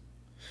ridiculous.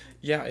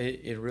 Yeah,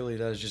 it really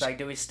does. It's like,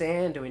 do we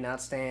stand? Do we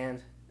not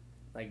stand?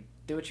 Like,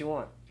 do what you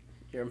want.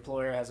 Your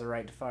employer has a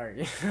right to fire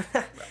you.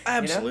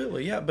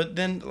 Absolutely, yeah. But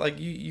then, like,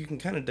 you can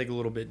kind of dig a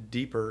little bit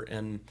deeper,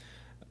 and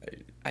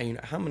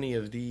how many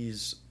of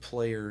these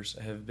players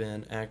have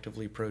been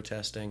actively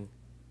protesting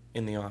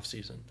in the off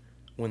season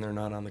when they're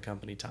not on the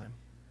company time?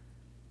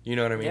 You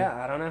know what I mean? Yeah,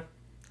 I don't know.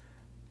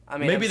 I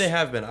mean, maybe they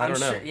have been. I don't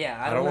know. Sure,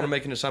 yeah, I don't want know. to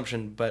make an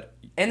assumption, but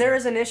and there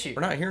is an issue.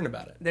 We're not hearing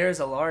about it. There is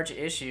a large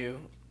issue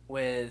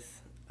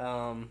with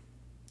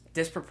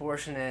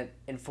disproportionate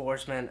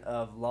enforcement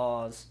of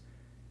laws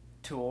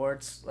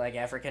towards, like,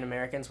 African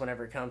Americans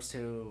whenever it comes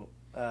to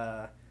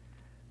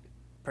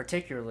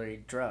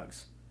particularly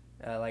drugs,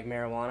 like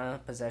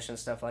marijuana possession,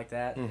 stuff like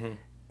that.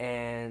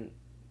 And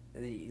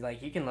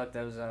you can look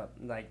those up.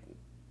 Like,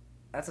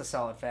 that's a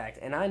solid fact.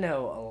 And I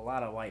know a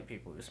lot of white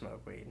people who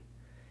smoke weed.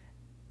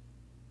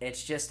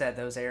 It's just that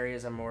those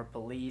areas are more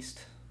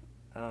policed.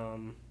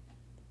 And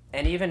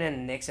even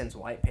in Nixon's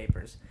white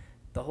papers,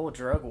 the whole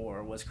drug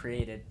war was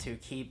created to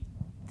keep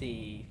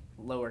the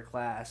lower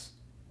class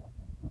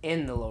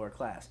in the lower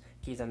class,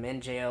 keep them in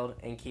jail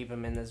and keep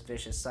them in this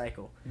vicious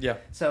cycle. Yeah.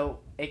 So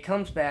it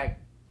comes back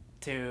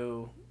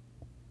to,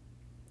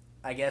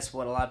 I guess,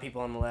 what a lot of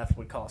people on the left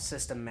would call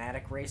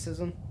systematic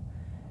racism.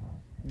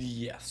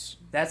 Yes.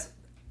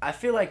 I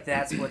feel like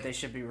that's what they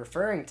should be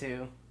referring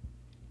to,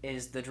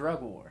 is the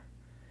drug war.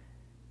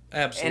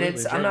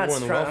 Absolutely. And I'm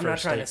not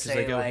trying to say,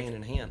 they go like, hand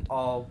in hand.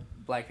 all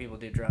black people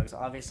do drugs.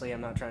 Obviously,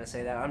 I'm not trying to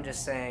say that. I'm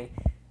just saying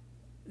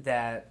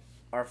that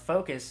our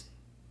focus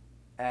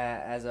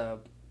as a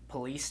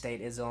police state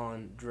is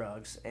on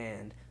drugs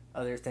and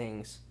other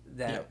things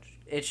that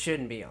it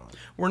shouldn't be on.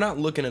 We're not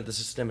looking at the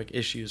systemic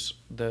issues,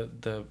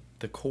 the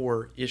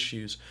core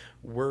issues.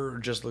 We're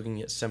just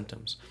looking at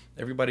symptoms.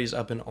 Everybody's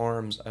up in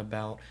arms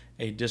about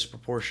a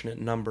disproportionate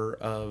number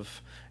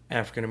of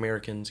African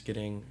Americans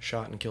getting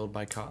shot and killed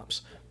by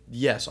cops.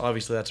 Yes,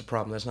 obviously that's a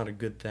problem. That's not a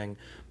good thing,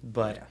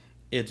 but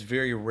it's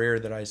very rare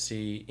that I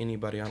see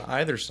anybody on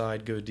either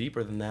side go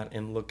deeper than that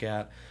and look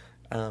at,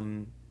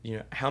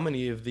 how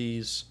many of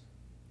these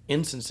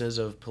instances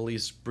of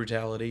police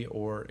brutality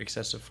or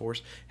excessive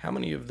force, how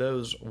many of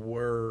those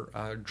were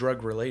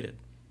drug related?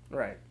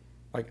 Right.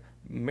 Like,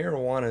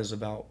 marijuana is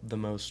about the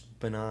most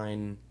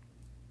benign,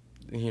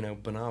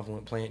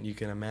 benevolent plant you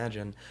can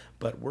imagine,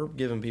 but we're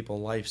giving people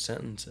life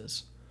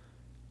sentences.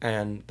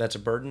 And that's a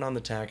burden on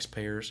the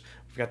taxpayers.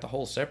 We've got the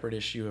whole separate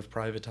issue of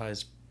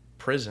privatized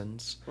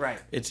prisons. Right.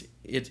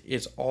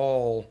 It's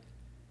all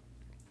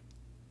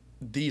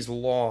these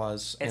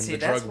laws, and see, the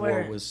drug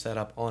war was set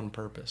up on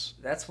purpose.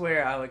 That's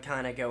where I would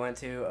kind of go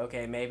into,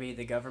 okay, maybe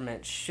the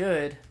government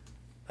should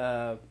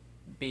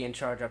be in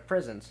charge of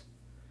prisons.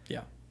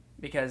 Yeah.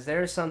 Because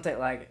there's something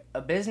like a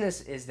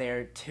business is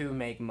there to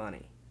make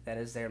money. That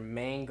is their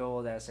main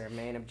goal. That's their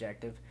main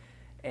objective.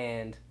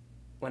 And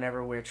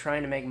whenever we're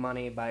trying to make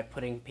money by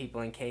putting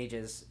people in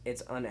cages,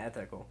 it's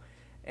unethical.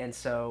 And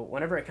so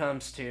whenever it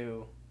comes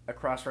to a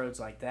crossroads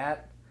like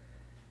that,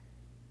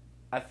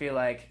 I feel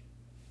like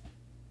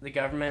the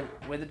government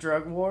with the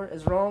drug war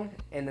is wrong,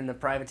 and then the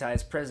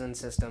privatized prison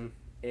system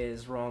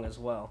is wrong as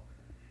well.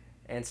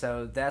 And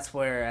so that's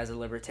where, as a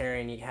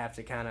libertarian, you have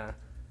to kind of,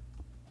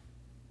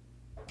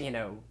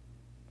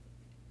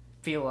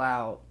 feel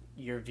out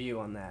your view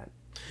on that.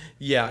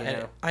 Yeah,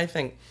 and I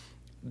think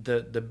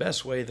the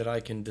best way that I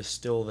can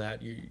distill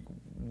that,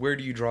 where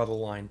do you draw the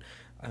line?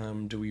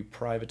 Do we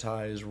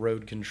privatize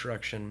road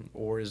construction,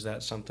 or is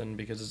that something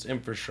because it's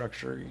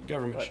infrastructure?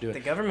 Government should do it. The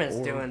government's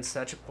doing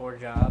such a poor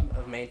job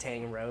of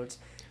maintaining roads.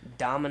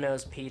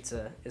 Domino's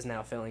Pizza is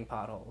now filling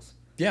potholes.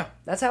 Yeah.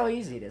 That's how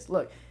easy it is.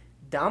 Look,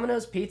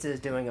 Domino's Pizza is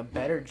doing a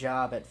better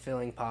job at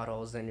filling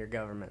potholes than your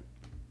government.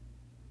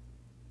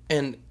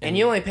 And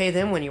you only pay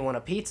them when you want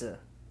a pizza.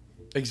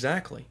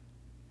 Exactly.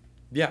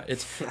 Yeah,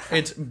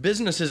 it's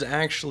businesses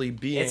actually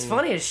being it's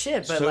funny as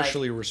shit, but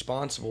socially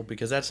responsible,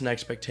 because that's an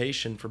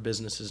expectation for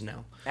businesses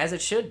now. As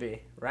it should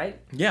be, right?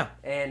 Yeah.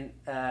 And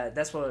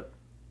that's what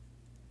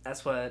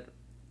as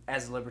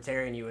a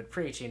libertarian you would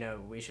preach.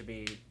 We should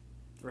be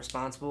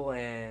responsible,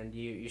 and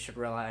you should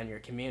rely on your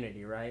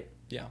community, right?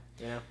 Yeah.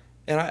 Yeah.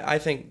 And I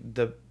think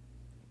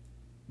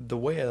the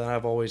way that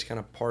I've always kind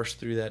of parsed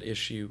through that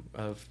issue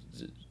of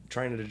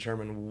trying to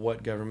determine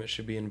what government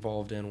should be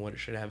involved in, what it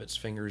should have its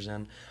fingers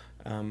in.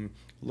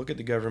 Look at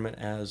the government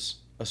as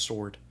a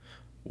sword.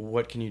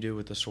 What can you do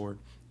with the sword?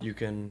 You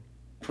can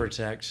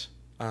protect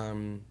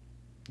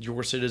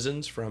your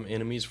citizens from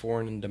enemies,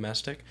 foreign and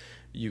domestic.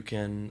 You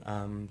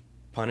can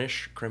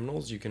punish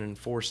criminals. You can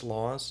enforce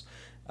laws.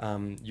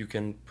 You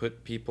can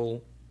put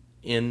people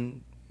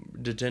in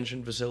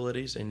detention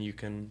facilities, and you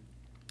can,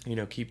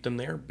 keep them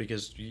there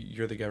because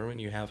you're the government.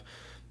 You have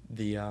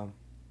the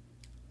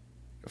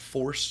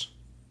force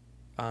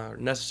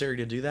necessary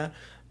to do that,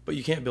 but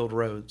you can't build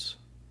roads.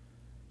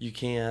 You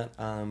can't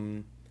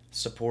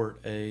support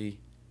a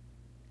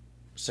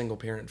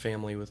single-parent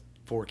family with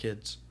 4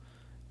 kids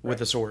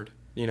with a sword.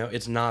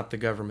 It's not the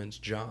government's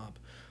job.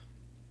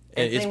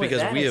 And it's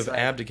because we have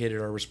abdicated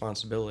our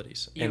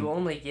responsibilities. You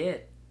only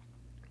get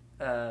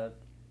the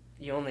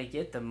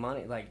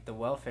money, like the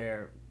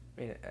welfare.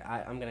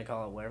 I'm going to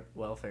call it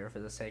welfare for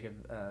the sake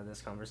of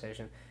this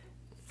conversation,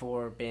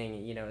 for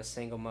being, a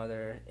single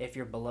mother if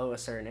you're below a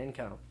certain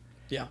income.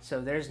 Yeah.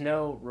 So there's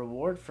no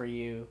reward for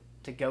you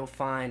to go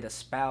find a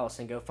spouse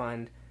and go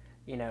find,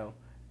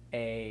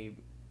 a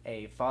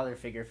father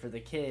figure for the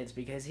kids,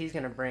 because he's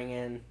going to bring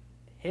in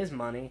his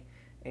money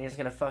and he's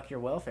going to fuck your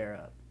welfare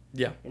up.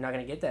 Yeah. You're not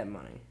going to get that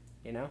money,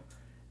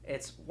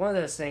 It's one of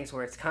those things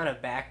where it's kind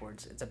of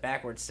backwards. It's a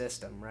backwards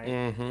system, right?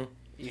 Mm-hmm.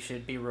 You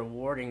should be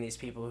rewarding these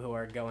people who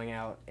are going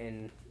out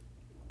and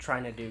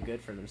trying to do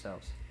good for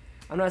themselves.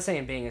 I'm not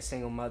saying being a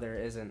single mother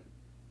isn't,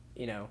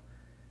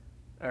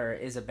 or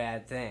is a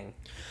bad thing.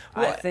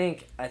 Well,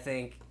 I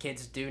think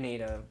kids do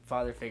need a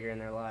father figure in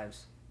their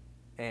lives,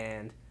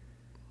 and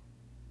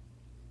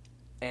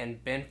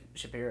Ben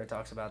Shapiro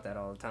talks about that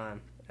all the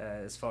time,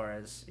 as far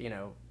as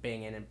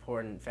being an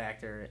important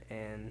factor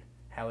in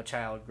how a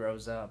child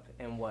grows up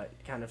and what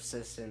kind of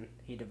citizen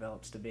he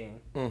develops to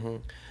being. Mm-hmm.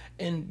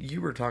 And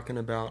you were talking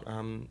about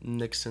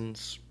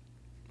Nixon's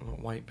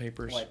white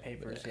papers. White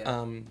papers,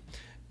 yeah.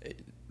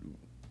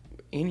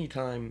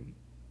 Anytime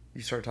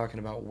you start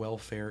talking about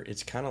welfare,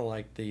 it's kind of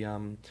like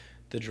the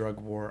drug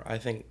war. I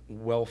think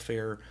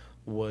welfare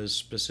was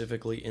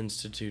specifically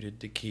instituted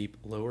to keep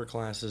lower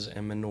classes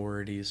and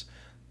minorities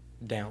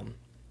down.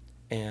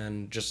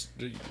 And just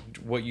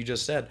what you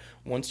just said,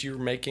 once you're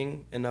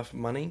making enough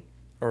money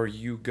or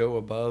you go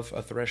above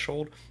a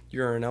threshold,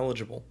 you're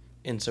ineligible.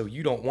 And so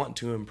you don't want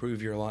to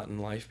improve your lot in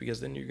life, because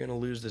then you're going to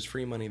lose this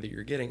free money that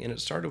you're getting. And it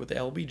started with the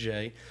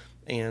LBJ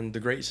and the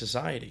Great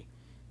Society.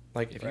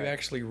 Like, if you Right.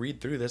 actually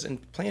read through this,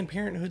 and Planned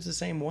Parenthood's the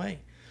same way.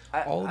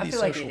 All of I these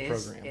feel like social it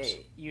is, programs.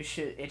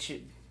 It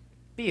should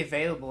be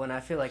available, and I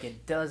feel like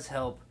it does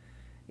help,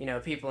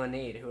 people in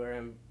need who are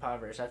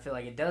impoverished. I feel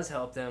like it does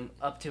help them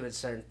up to a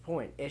certain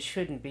point. It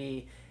shouldn't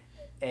be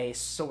a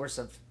source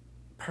of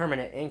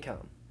permanent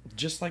income.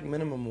 Just like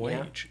minimum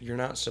wage, you're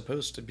not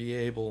supposed to be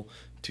able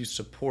to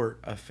support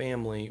a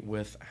family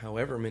with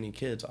however many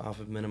kids off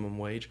of minimum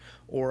wage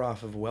or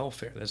off of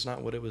welfare. That's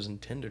not what it was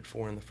intended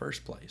for in the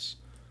first place.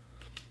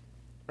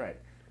 Right.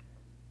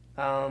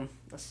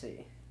 Let's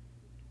see.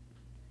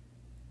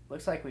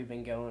 Looks like we've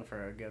been going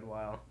for a good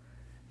while,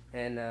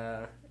 and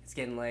it's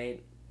getting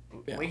late.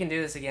 Yeah. We can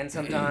do this again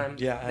sometime.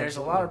 Yeah, There's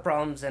a lot absolutely. of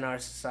problems in our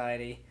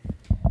society,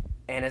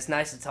 and it's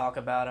nice to talk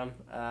about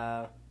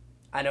them.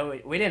 I know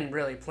we didn't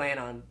really plan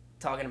on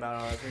talking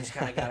about ours. We just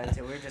kind of got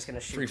into it. We were just going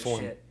to shoot the Freeform.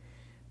 shit.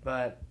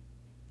 But,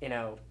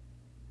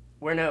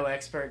 we're no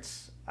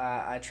experts.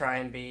 I try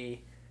and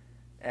be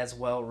as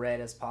well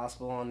read as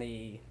possible on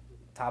the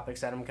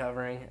topics that I'm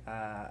covering.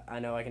 I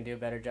know I can do a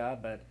better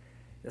job, but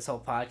this whole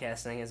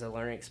podcast thing is a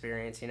learning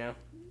experience,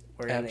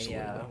 We're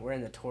Absolutely. we're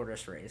in the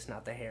tortoise race,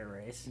 not the hare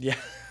race. Yeah.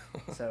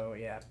 So,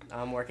 yeah,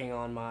 I'm working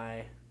on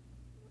my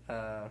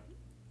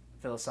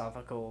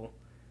philosophical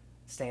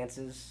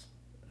stances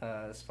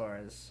as far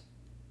as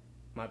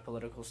my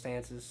political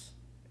stances,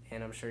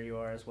 and I'm sure you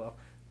are as well.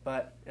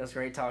 But it was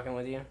great talking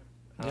with you.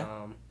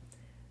 Yeah.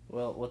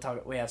 We'll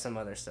talk. We have some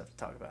other stuff to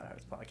talk about on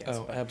this podcast.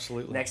 Oh, but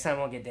absolutely. next time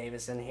we'll get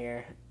Davis in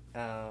here.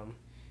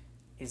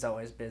 He's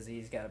always busy.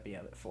 He's got to be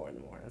up at 4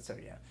 a.m. So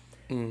yeah.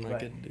 I But,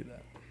 couldn't do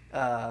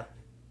that.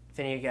 If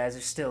any of you guys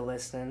are still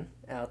listening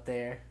out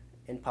there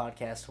in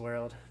podcast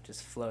world,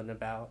 just floating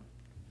about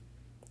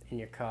in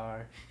your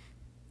car,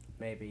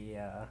 maybe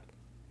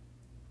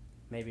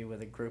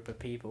with a group of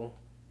people.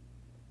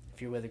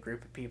 If you're with a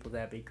group of people,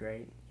 that'd be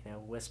great.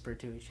 Whisper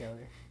to each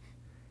other.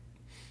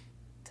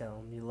 Tell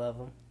them you love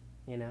them.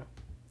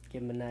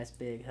 Give them a nice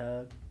big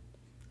hug.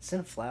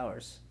 Send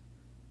flowers.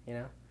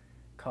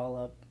 Call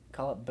up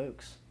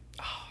Books.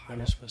 Oh, I you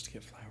know? was supposed to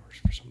get flowers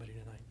for somebody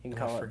tonight. You can and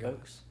call I up forgot.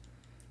 Books.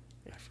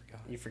 I forgot.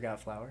 You forgot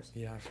flowers.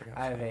 Yeah, I forgot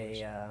I have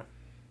flowers.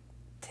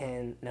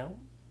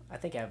 I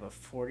think I have a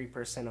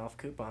 40% off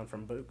coupon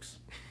from Books.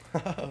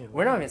 Oh,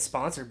 We're not even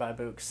sponsored by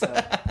Books, so,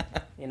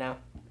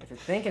 if you're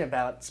thinking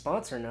about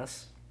sponsoring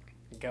us,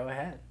 go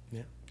ahead.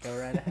 Yeah. Go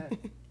right ahead.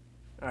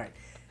 All right.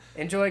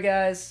 Enjoy,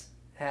 guys.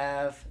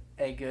 Have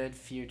a good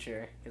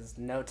future, because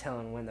no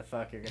telling when the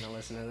fuck you're going to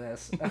listen to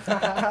this.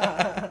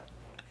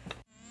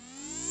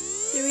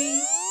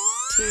 3,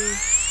 2,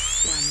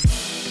 1.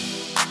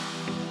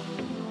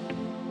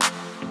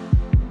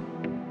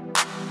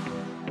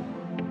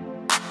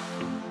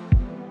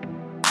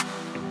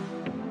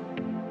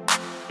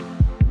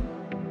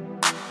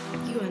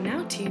 You are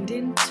now tuned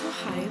in to a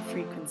higher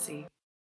frequency.